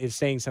him is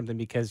saying something,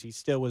 because he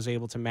still was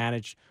able to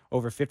manage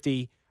over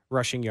 50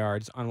 rushing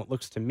yards on what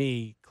looks to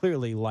me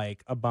clearly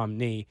like a bum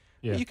knee.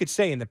 Yeah. But you could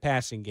say in the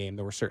passing game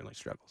there were certainly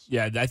struggles.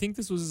 Yeah, I think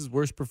this was his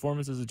worst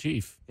performance as a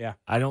Chief. Yeah.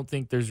 I don't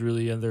think there's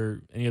really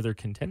any other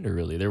contender,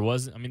 really. There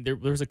wasn't. I mean, there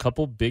was a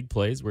couple big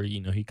plays where,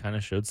 he kind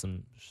of showed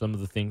some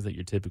of the things that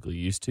you're typically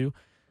used to.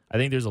 I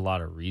think there's a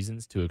lot of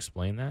reasons to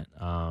explain that.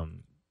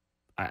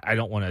 I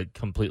don't want to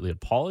completely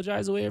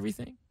apologize away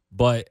everything,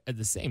 but at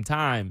the same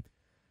time,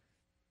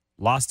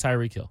 lost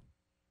Tyreek Hill.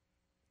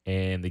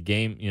 And the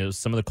game,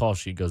 some of the call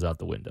sheet goes out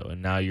the window,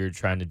 and now you're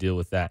trying to deal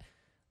with that.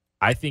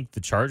 I think the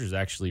Chargers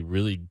actually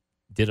really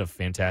did a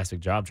fantastic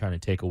job trying to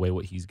take away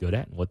what he's good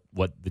at, and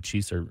what the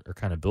Chiefs are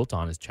kind of built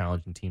on is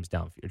challenging teams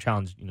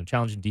downfield,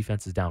 challenging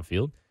defenses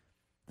downfield.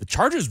 The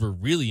Chargers were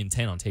really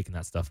intent on taking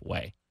that stuff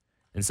away,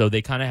 and so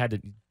they kind of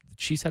the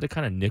Chiefs had to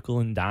kind of nickel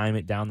and dime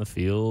it down the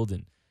field,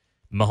 and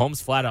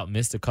Mahomes flat out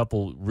missed a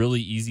couple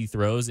really easy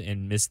throws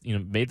and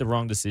made the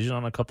wrong decision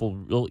on a couple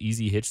real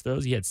easy hitch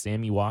throws. He had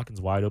Sammy Watkins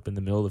wide open in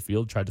the middle of the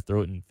field, tried to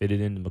throw it and fit it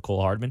into McCole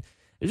Hardman.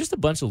 It was just a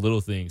bunch of little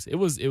things. It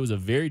was a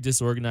very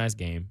disorganized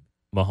game.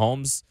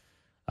 Mahomes,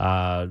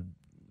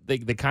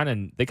 they kind of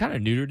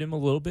neutered him a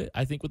little bit,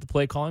 I think, with the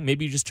play calling.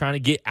 Maybe just trying to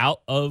get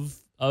out of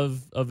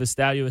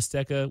Estadio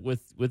Azteca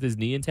with his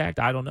knee intact.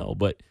 I don't know,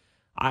 but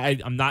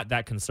I'm not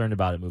that concerned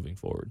about it moving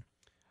forward.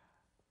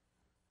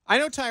 I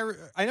know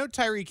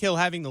Tyreek Hill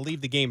having to leave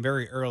the game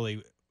very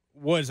early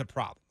was a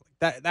problem.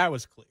 That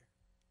was clear.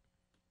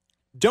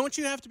 Don't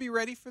you have to be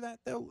ready for that,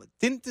 though?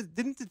 Didn't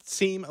it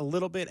seem a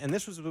little bit, and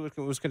this was what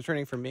was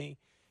concerning for me,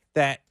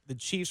 that the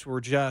Chiefs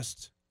were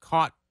just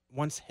caught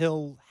once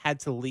Hill had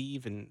to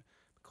leave, and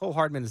Cole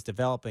Hardman is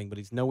developing, but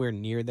he's nowhere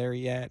near there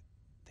yet.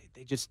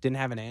 They just didn't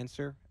have an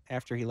answer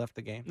after he left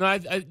the game. No,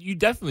 you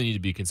definitely need to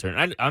be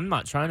concerned. I'm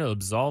not trying to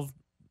absolve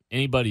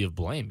anybody of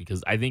blame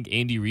because I think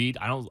Andy Reid,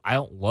 I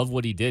don't love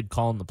what he did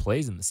calling the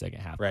plays in the second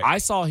half. Right. I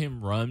saw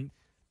him run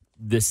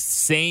the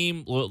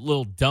same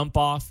little dump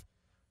off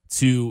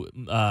to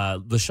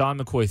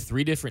LaShawn McCoy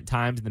 3 different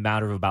times in the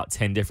matter of about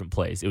 10 different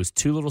plays. It was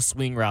 2 little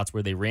swing routes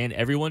where they ran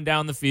everyone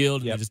down the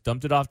field and they just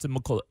dumped it off to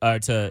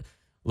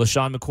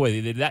LaShawn McCoy.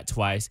 They did that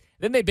twice.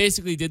 Then they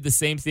basically did the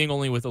same thing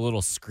only with a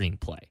little screen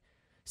play.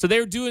 So they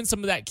were doing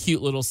some of that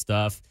cute little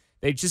stuff.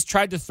 They just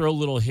tried to throw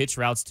little hitch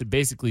routes to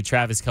basically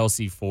Travis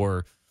Kelce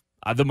for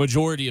the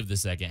majority of the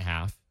second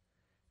half.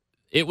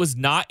 It was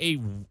not a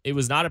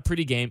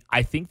pretty game.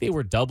 I think they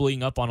were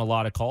doubling up on a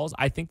lot of calls.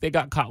 I think they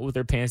got caught with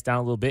their pants down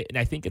a little bit, and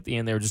I think at the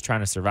end they were just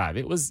trying to survive.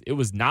 It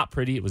was not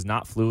pretty. It was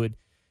not fluid.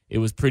 It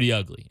was pretty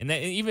ugly. And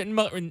even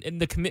in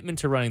the commitment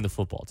to running the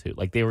football too,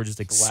 like they were just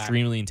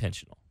extremely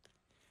intentional.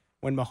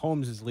 When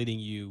Mahomes is leading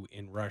you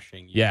in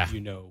rushing, you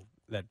know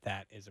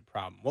that is a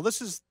problem. Well,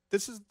 this is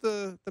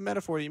the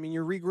metaphor. I mean,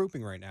 you're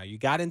regrouping right now. You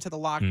got into the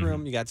locker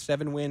room. You got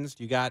 7 wins.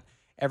 You got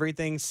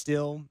everything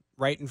still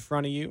right in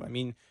front of you. I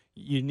mean,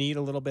 you need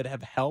a little bit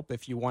of help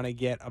if you want to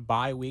get a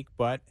bye week.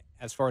 But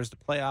as far as the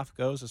playoff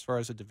goes, as far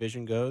as the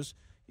division goes,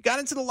 you got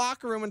into the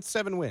locker room with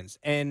 7 wins.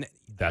 And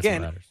that's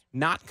again, what matters.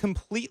 Not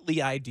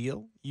completely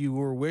ideal. You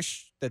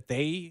wish that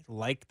they,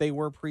 like they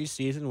were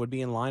preseason, would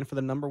be in line for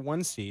the number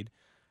 1 seed.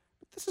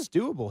 But this is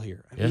doable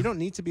here. I mean, you don't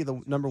need to be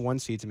the number 1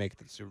 seed to make it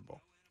to the Super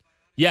Bowl.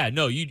 Yeah,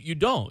 no, you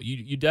don't.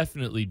 You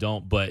definitely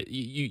don't. But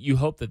you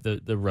hope that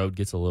the road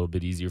gets a little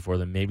bit easier for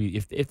them. Maybe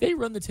if they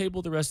run the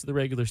table the rest of the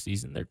regular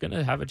season, they're going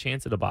to have a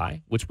chance at a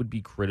bye, which would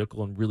be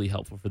critical and really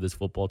helpful for this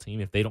football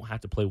team if they don't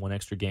have to play 1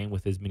 extra game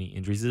with as many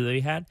injuries as they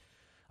had.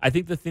 I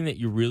think the thing that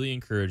you're really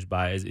encouraged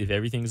by is if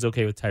everything's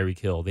okay with Tyreek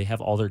Hill, they have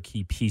all their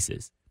key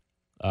pieces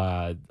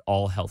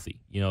all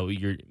healthy.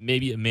 You're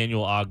maybe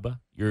Emmanuel Ogbah.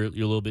 You're a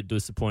little bit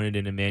disappointed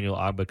in Emmanuel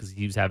Ogbah because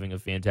he was having a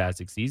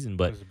fantastic season.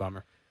 But it was a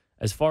bummer.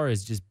 As far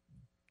as just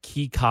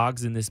key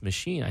cogs in this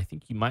machine, I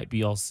think you might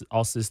be all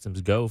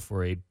systems go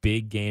for a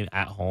big game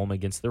at home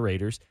against the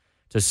Raiders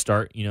to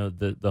start,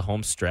 the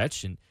home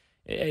stretch. And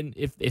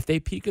if they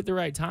peak at the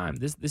right time,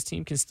 this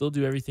team can still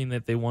do everything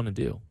that they want to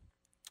do.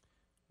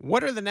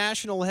 What are the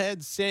national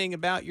heads saying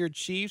about your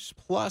Chiefs?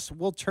 Plus,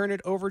 we'll turn it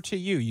over to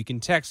you. You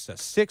can text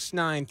us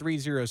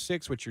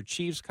 69306 with your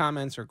Chiefs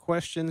comments or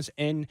questions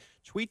and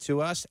tweet to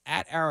us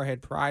at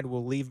Arrowhead Pride.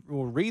 We'll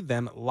read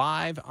them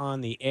live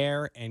on the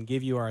air and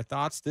give you our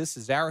thoughts. This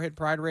is Arrowhead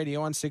Pride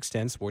Radio on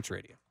 610 Sports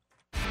Radio.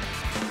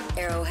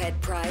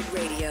 Arrowhead Pride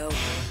Radio.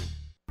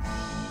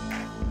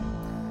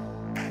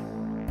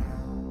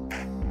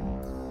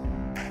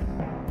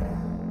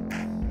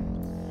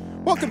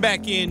 Welcome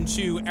back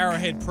into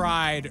Arrowhead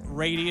Pride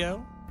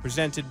Radio,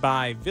 presented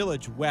by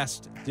Village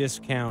West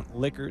Discount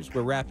Liquors.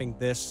 We're wrapping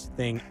this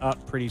thing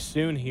up pretty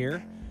soon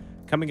here.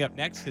 Coming up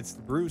next, it's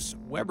the Bruce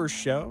Weber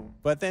Show,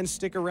 but then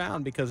stick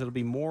around because it'll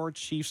be more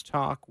Chiefs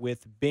talk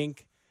with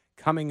Bink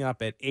coming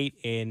up at 8,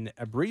 an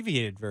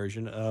abbreviated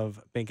version of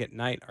Bink at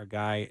Night, our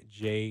guy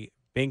Jay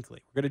Binkley.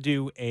 We're going to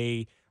do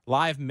a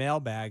live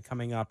mailbag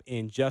coming up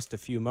in just a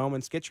few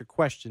moments. Get your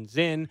questions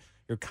in,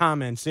 your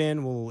comments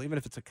in. Well, even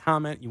if it's a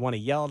comment, you want to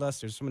yell at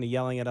us. There's somebody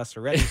yelling at us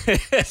already.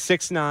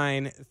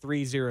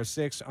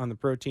 69306 on the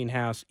Protein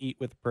House Eat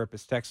with a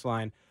Purpose text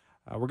line.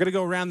 We're going to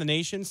go around the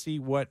nation, see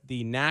what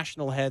the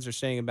national heads are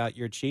saying about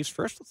your Chiefs.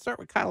 First, let's start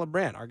with Kyle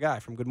LeBrant, our guy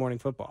from Good Morning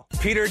Football.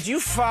 Peter, do you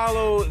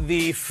follow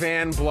the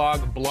fan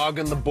blog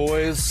Blogging the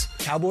Boys?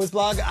 Cowboys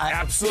blog?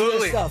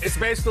 Absolutely. It's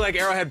basically like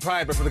Arrowhead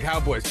Pride, but for the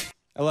Cowboys.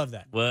 I love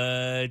that.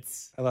 What?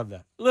 I love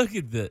that. Look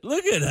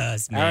at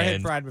us, man.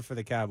 Arrowhead Pride, but for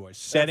the Cowboys.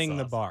 Setting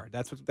the bar.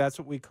 That's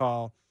what we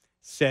call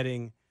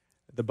setting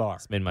the bar.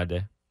 It's made my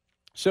day.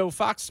 So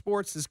Fox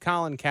Sports'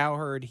 Colin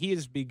Cowherd, he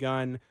has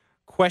begun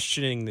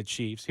questioning the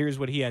Chiefs. Here's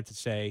what he had to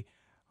say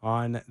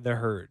on The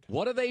Herd.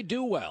 What do they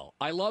do well?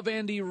 I love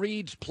Andy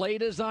Reid's play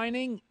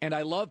designing, and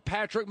I love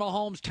Patrick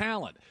Mahomes'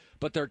 talent.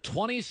 But they're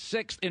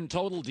 26th in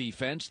total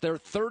defense. They're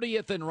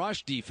 30th in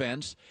rush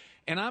defense.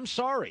 And I'm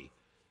sorry,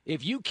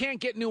 if you can't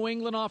get New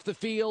England off the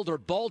field or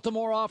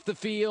Baltimore off the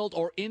field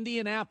or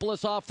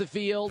Indianapolis off the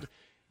field,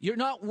 you're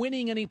not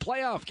winning any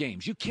playoff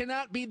games. You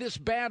cannot be this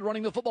bad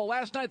running the football.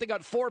 Last night they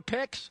got 4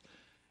 picks,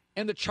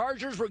 and the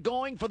Chargers were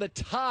going for the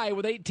tie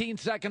with 18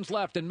 seconds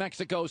left in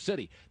Mexico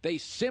City. They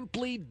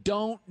simply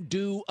don't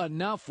do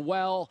enough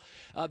well.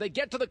 They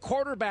get to the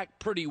quarterback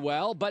pretty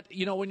well, but,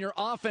 when your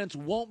offense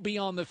won't be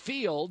on the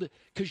field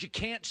because you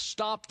can't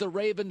stop the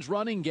Ravens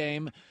running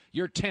game,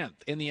 you're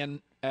 10th in the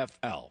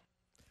NFL.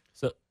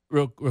 So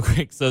real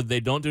quick, so they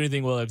don't do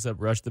anything well except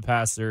rush the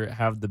passer,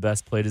 have the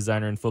best play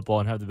designer in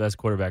football, and have the best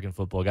quarterback in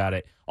football. Got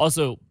it.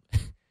 Also,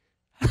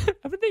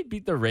 haven't they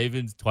beat the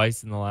Ravens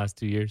twice in the last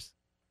 2 years?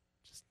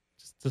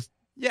 Just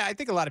Yeah, I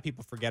think a lot of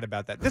people forget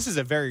about that. This is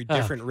a very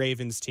different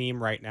Ravens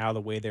team right now,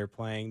 the way they're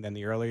playing than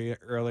the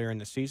earlier in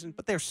the season,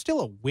 but they're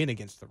still a win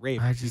against the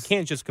Ravens. You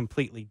can't just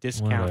completely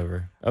discount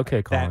Okay,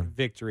 that Colin.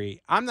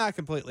 victory. I'm not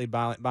completely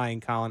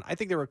buying Colin. I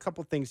think there were a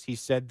couple things he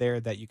said there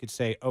that you could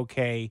say,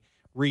 okay,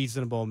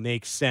 reasonable,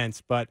 makes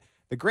sense, but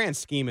the grand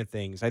scheme of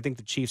things, I think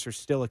the Chiefs are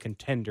still a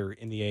contender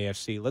in the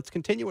AFC. Let's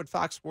continue with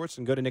Fox Sports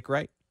and go to Nick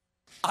Wright.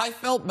 I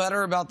felt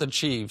better about the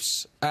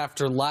Chiefs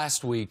after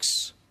last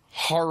week's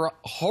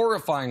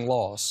horrifying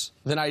loss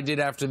than I did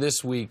after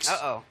this week's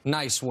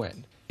nice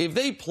win. If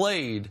they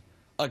played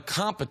a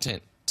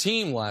competent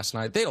team last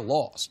night, they'd have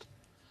lost.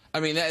 I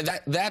mean,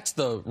 that's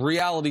the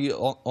reality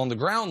on the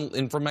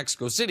ground from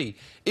Mexico City.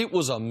 It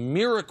was a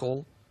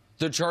miracle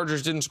the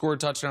Chargers didn't score a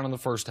touchdown in the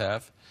first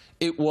half.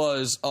 It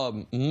was a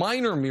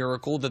minor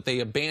miracle that they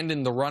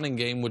abandoned the running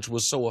game, which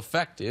was so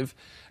effective,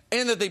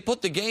 and that they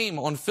put the game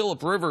on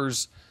Phillip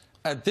Rivers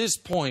at this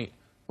point,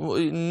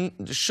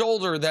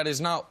 shoulder that is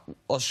not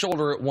a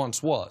shoulder it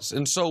once was.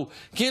 And so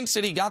Kansas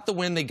City got the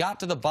win. They got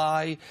to the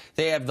bye.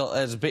 They have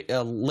as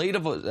late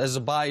as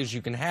a bye as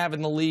you can have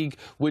in the league,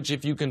 which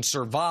if you can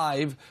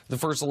survive the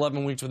first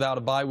 11 weeks without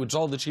a bye, which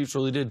all the Chiefs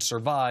really did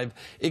survive,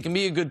 it can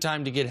be a good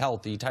time to get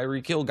healthy.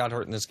 Tyreek Hill got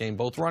hurt in this game.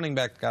 Both running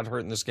backs got hurt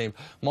in this game.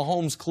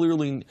 Mahomes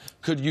clearly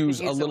could use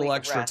a little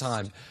extra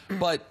time.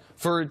 But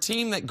for a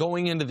team that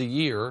going into the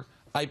year,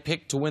 I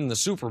picked to win the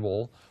Super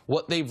Bowl,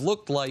 what they've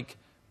looked like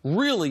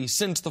really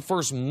since the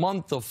first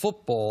month of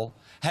football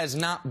has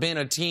not been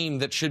a team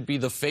that should be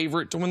the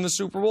favorite to win the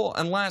Super Bowl.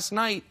 And last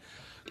night,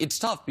 it's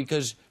tough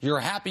because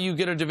you're happy you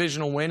get a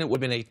divisional win. It would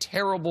have been a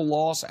terrible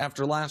loss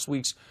after last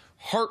week's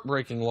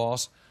heartbreaking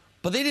loss.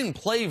 But they didn't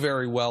play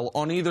very well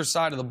on either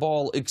side of the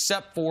ball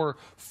except for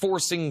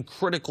forcing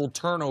critical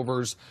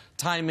turnovers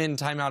time in,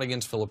 time out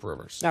against Phillip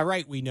Rivers. Now,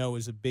 Wright, we know,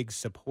 is a big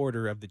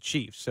supporter of the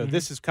Chiefs. So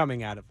this is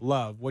coming out of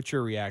love. What's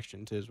your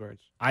reaction to his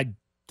words? I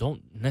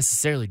don't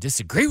necessarily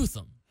disagree with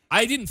them.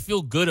 I didn't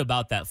feel good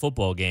about that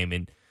football game,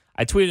 and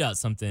I tweeted out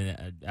something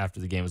after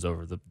the game was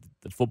over. The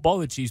football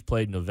the Chiefs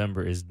played in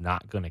November is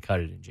not going to cut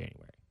it in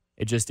January.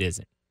 It just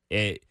isn't.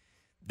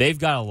 They've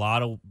got a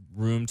lot of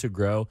room to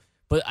grow,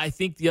 but I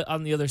think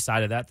on the other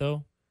side of that,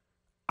 though,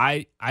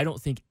 I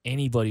don't think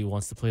anybody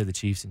wants to play the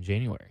Chiefs in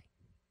January.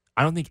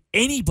 I don't think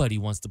anybody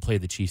wants to play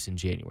the Chiefs in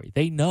January.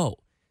 They know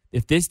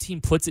if this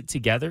team puts it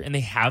together, and they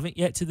haven't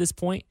yet to this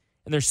point,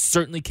 and they're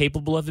certainly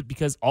capable of it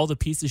because all the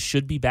pieces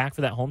should be back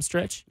for that home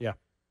stretch. Yeah.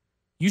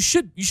 You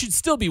should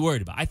still be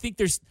worried about it. I think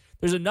there's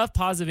enough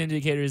positive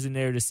indicators in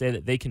there to say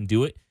that they can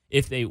do it.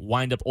 If they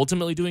wind up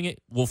ultimately doing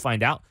it, we'll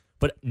find out.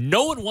 But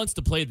no one wants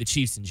to play the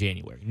Chiefs in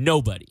January.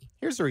 Nobody.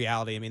 Here's the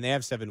reality. I mean, they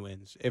have 7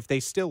 wins. If they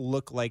still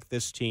look like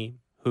this team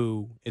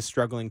who is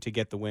struggling to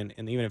get the win,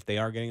 and even if they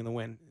are getting the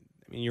win,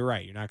 I mean, you're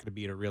right. You're not going to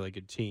beat a really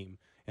good team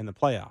in the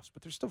playoffs.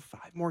 But there's still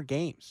 5 more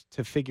games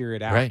to figure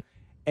it out. Right.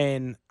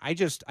 And I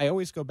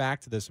always go back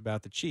to this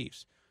about the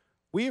Chiefs.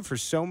 We have for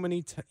so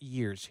many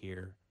years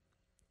here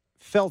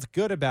felt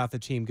good about the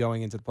team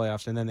going into the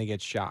playoffs, and then they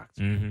get shocked.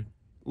 Mm-hmm.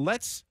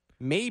 Let's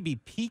maybe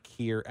peak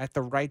here at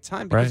the right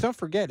time, because don't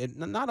forget, it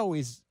not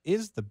always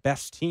is the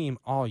best team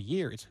all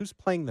year. It's who's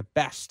playing the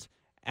best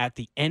at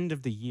the end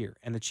of the year,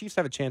 and the Chiefs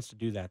have a chance to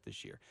do that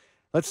this year.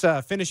 Let's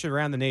finish it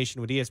around the nation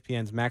with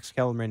ESPN's Max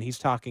Kellerman. He's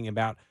talking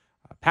about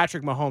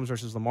Patrick Mahomes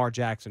versus Lamar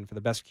Jackson for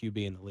the best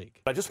QB in the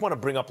league. I just want to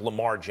bring up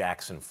Lamar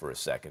Jackson for a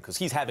second because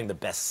he's having the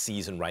best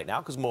season right now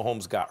because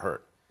Mahomes got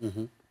hurt.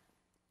 Mm-hmm.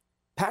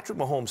 Patrick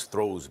Mahomes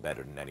throws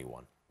better than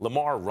anyone.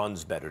 Lamar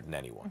runs better than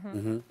anyone.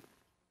 Mm-hmm.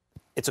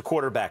 It's a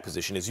quarterback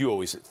position, as you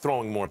always say,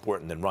 throwing more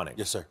important than running.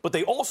 Yes, sir. But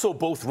they also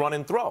both run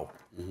and throw.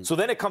 Mm-hmm. So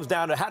then it comes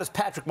down to how does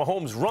Patrick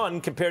Mahomes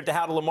run compared to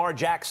how Lamar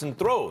Jackson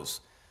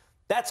throws.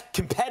 That's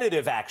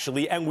competitive,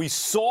 actually, and we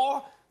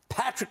saw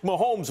Patrick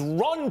Mahomes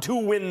run to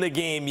win the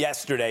game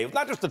yesterday.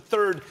 Not just the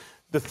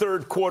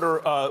third quarter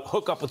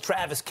hookup with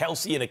Travis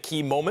Kelce in a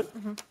key moment.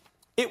 Mm-hmm.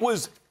 It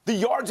was the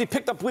yards he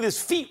picked up with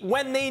his feet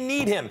when they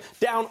need him.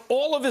 Down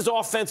all of his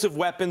offensive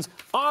weapons,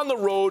 on the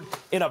road,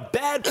 in a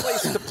bad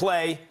place to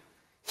play.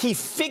 He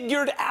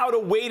figured out a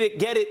way to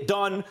get it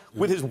done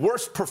with his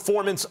worst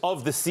performance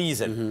of the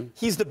season.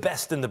 He's the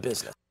best in the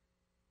business.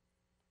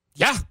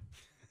 Yeah,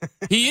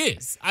 he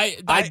is.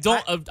 I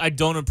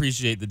don't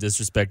appreciate the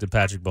disrespect of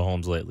Patrick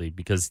Mahomes lately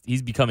because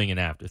he's becoming an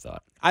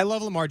afterthought. I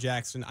love Lamar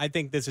Jackson. I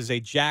think this is a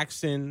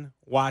Jackson,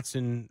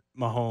 Watson,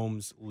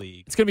 Mahomes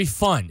league. It's going to be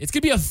fun. It's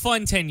going to be a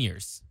fun 10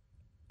 years.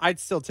 I'd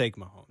still take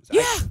Mahomes.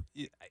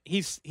 Yeah.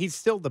 He's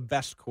still the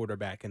best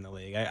quarterback in the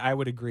league. I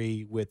would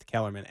agree with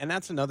Kellerman. And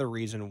that's another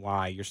reason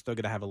why you're still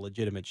going to have a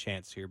legitimate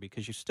chance here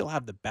because you still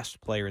have the best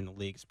player in the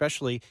league,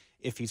 especially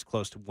if he's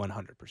close to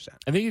 100%.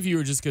 I think if you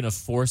were just going to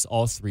force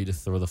all three to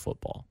throw the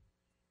football,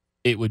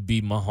 it would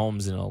be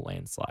Mahomes in a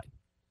landslide.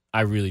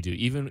 I really do.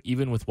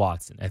 Even with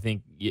Watson. I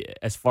think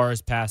as far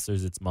as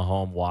passers, it's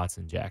Mahomes,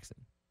 Watson, Jackson.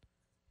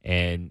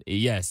 And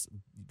yes,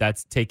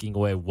 that's taking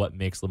away what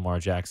makes Lamar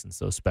Jackson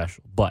so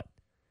special. But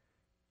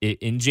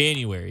in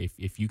January,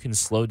 if you can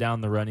slow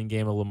down the running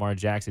game of Lamar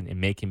Jackson and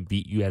make him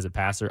beat you as a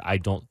passer, I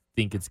don't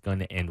think it's going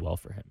to end well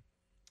for him.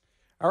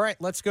 All right,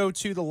 let's go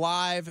to the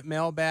live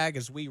mailbag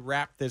as we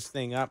wrap this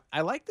thing up. I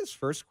like this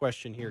first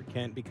question here,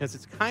 Kent, because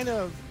it's kind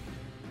of,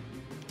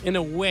 in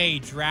a way,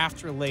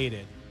 draft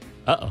related.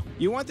 Uh-oh.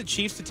 You want the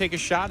Chiefs to take a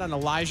shot on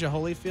Elijah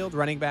Holyfield,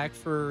 running back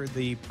for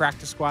the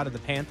practice squad of the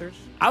Panthers?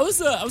 I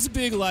was a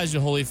big Elijah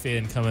Holyfield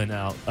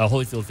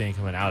fan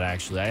coming out.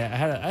 Actually, I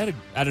had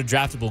a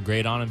draftable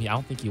grade on him. I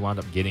don't think he wound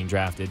up getting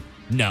drafted.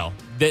 No,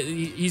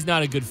 he's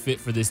not a good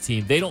fit for this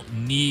team. They don't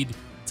need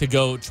to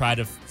go try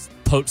to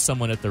poach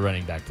someone at the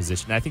running back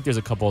position. I think there's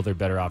a couple other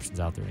better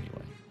options out there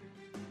anyway.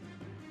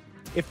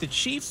 If the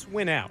Chiefs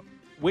win out,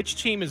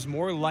 which team is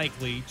more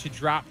likely to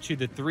drop to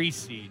the 3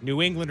 seed,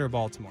 New England or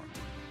Baltimore?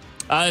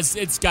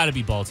 It's got to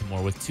be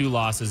Baltimore with 2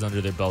 losses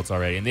under their belts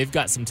already, and they've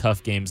got some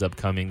tough games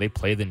upcoming. They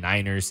play the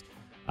Niners.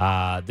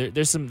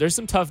 There's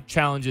some tough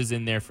challenges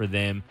in there for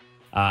them.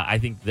 I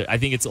think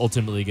it's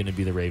ultimately going to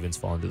be the Ravens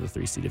falling to the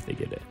 3 seed if they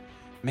get it.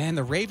 Man,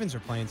 the Ravens are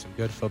playing some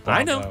good football.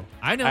 I know. Though.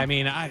 I know. I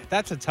mean,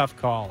 that's a tough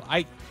call.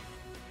 I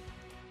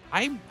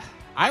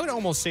would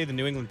almost say the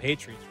New England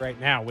Patriots right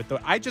now.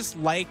 I just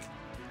like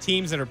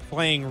teams that are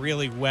playing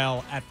really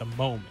well at the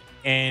moment,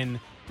 and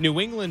New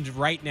England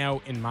right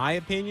now, in my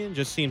opinion,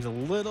 just seems a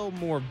little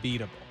more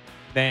beatable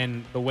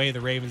than the way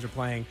the Ravens are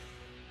playing.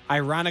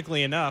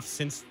 Ironically enough,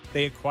 since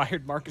they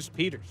acquired Marcus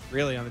Peters,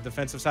 really, on the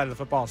defensive side of the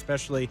football,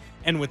 especially,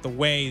 and with the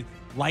way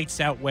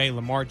lights-out way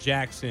Lamar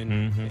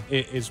Jackson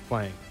is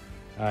playing.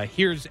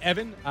 Here's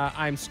Evan.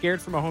 I'm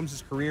scared for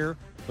Mahomes' career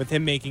with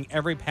him making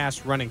every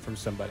pass running from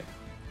somebody.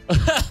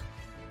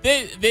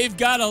 They've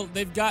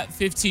got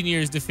 15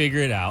 years to figure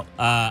it out.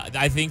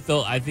 I think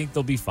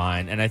they'll be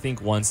fine, and I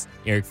think once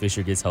Eric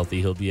Fisher gets healthy,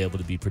 he'll be able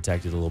to be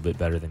protected a little bit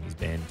better than he's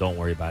been. Don't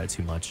worry about it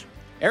too much.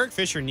 Eric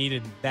Fisher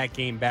needed that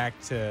game back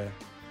to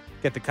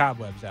get the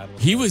cobwebs out.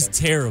 He was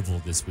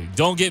terrible this week.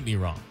 Don't get me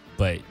wrong,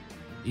 but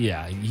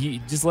yeah,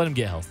 he just let him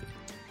get healthy.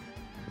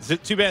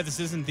 It's too bad this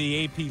isn't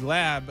the AP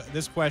Lab.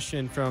 This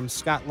question from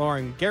Scott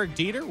Loring: Garrett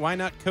Dieter, why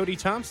not Cody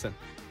Thompson?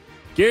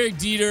 Garrett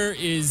Dieter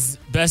is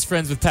best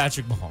friends with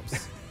Patrick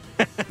Mahomes.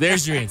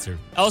 There's your answer.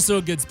 Also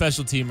a good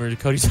special teamer.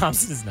 Cody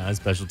Thompson is not a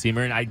special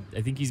teamer, and I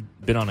think he's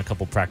been on a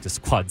couple practice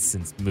squads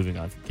since moving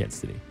on from Kansas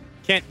City.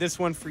 Kent, this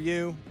one for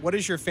you. What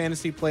is your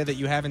fantasy play that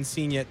you haven't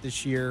seen yet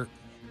this year?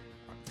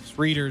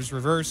 Readers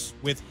reverse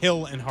with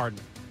Hill and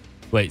Hardman.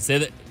 Wait, say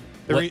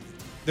that.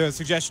 The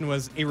suggestion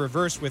was a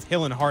reverse with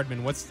Hill and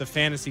Hardman. What's the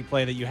fantasy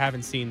play that you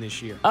haven't seen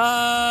this year?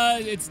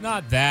 It's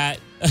not that.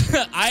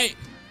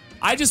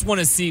 I just want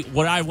to see,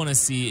 what I want to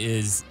see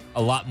is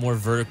a lot more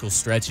vertical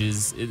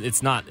stretches.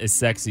 It's not as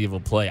sexy of a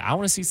play. I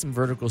want to see some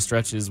vertical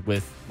stretches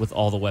with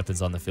all the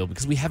weapons on the field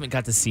because we haven't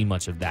got to see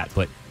much of that.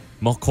 But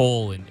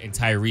McCole and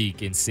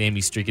Tyreek and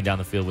Sammy streaking down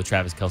the field with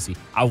Travis Kelce,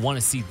 I want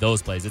to see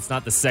those plays. It's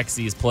not the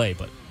sexiest play,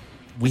 but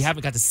we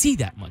haven't got to see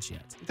that much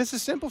yet. This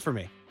is simple for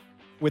me.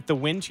 With the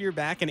wind to your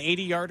back, an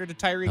 80-yarder to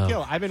Tyreek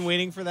Hill. I've been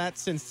waiting for that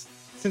since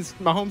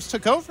Mahomes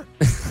took over.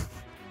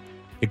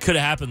 It could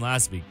have happened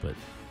last week, but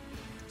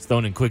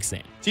stone in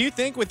quicksand. Do you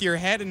think with your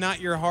head and not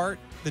your heart,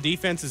 the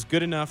defense is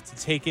good enough to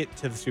take it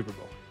to the Super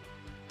Bowl?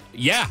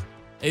 Yeah.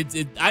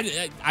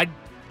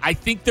 I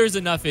think there's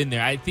enough in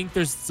there. I think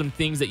there's some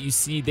things that you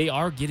see. They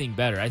are getting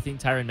better. I think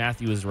Tyrann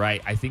Mathieu is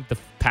right. I think the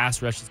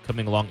pass rush is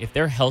coming along. If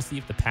they're healthy,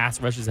 if the pass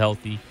rush is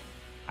healthy,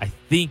 I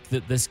think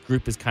that this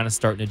group is kind of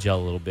starting to gel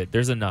a little bit.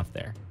 There's enough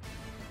there.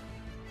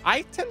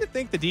 I tend to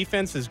think the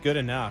defense is good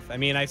enough. I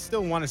mean, I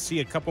still want to see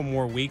a couple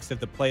more weeks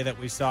of the play that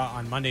we saw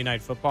on Monday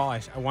Night Football.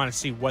 I want to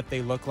see what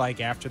they look like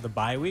after the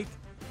bye week.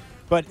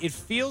 But it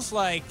feels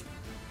like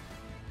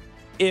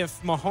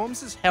if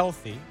Mahomes is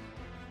healthy,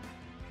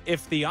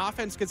 if the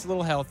offense gets a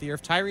little healthier,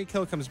 if Tyreek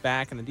Hill comes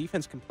back and the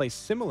defense can play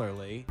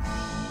similarly,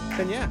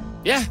 then yeah.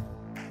 Yeah.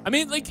 I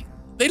mean,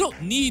 they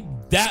don't need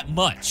that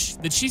much.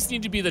 The Chiefs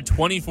need to be the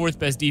 24th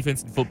best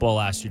defense in football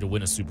last year to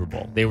win a Super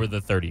Bowl. They were the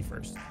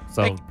 31st.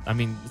 So, I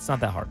mean, it's not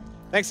that hard.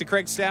 Thanks to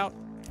Craig Stout,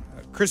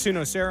 Chris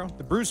Unocero,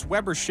 the Bruce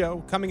Weber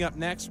Show coming up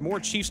next. More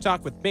Chiefs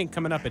Talk with Bink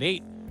coming up at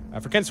 8.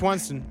 For Ken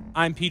Swanson,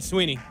 I'm Pete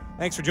Sweeney.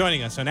 Thanks for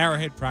joining us on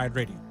Arrowhead Pride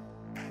Radio.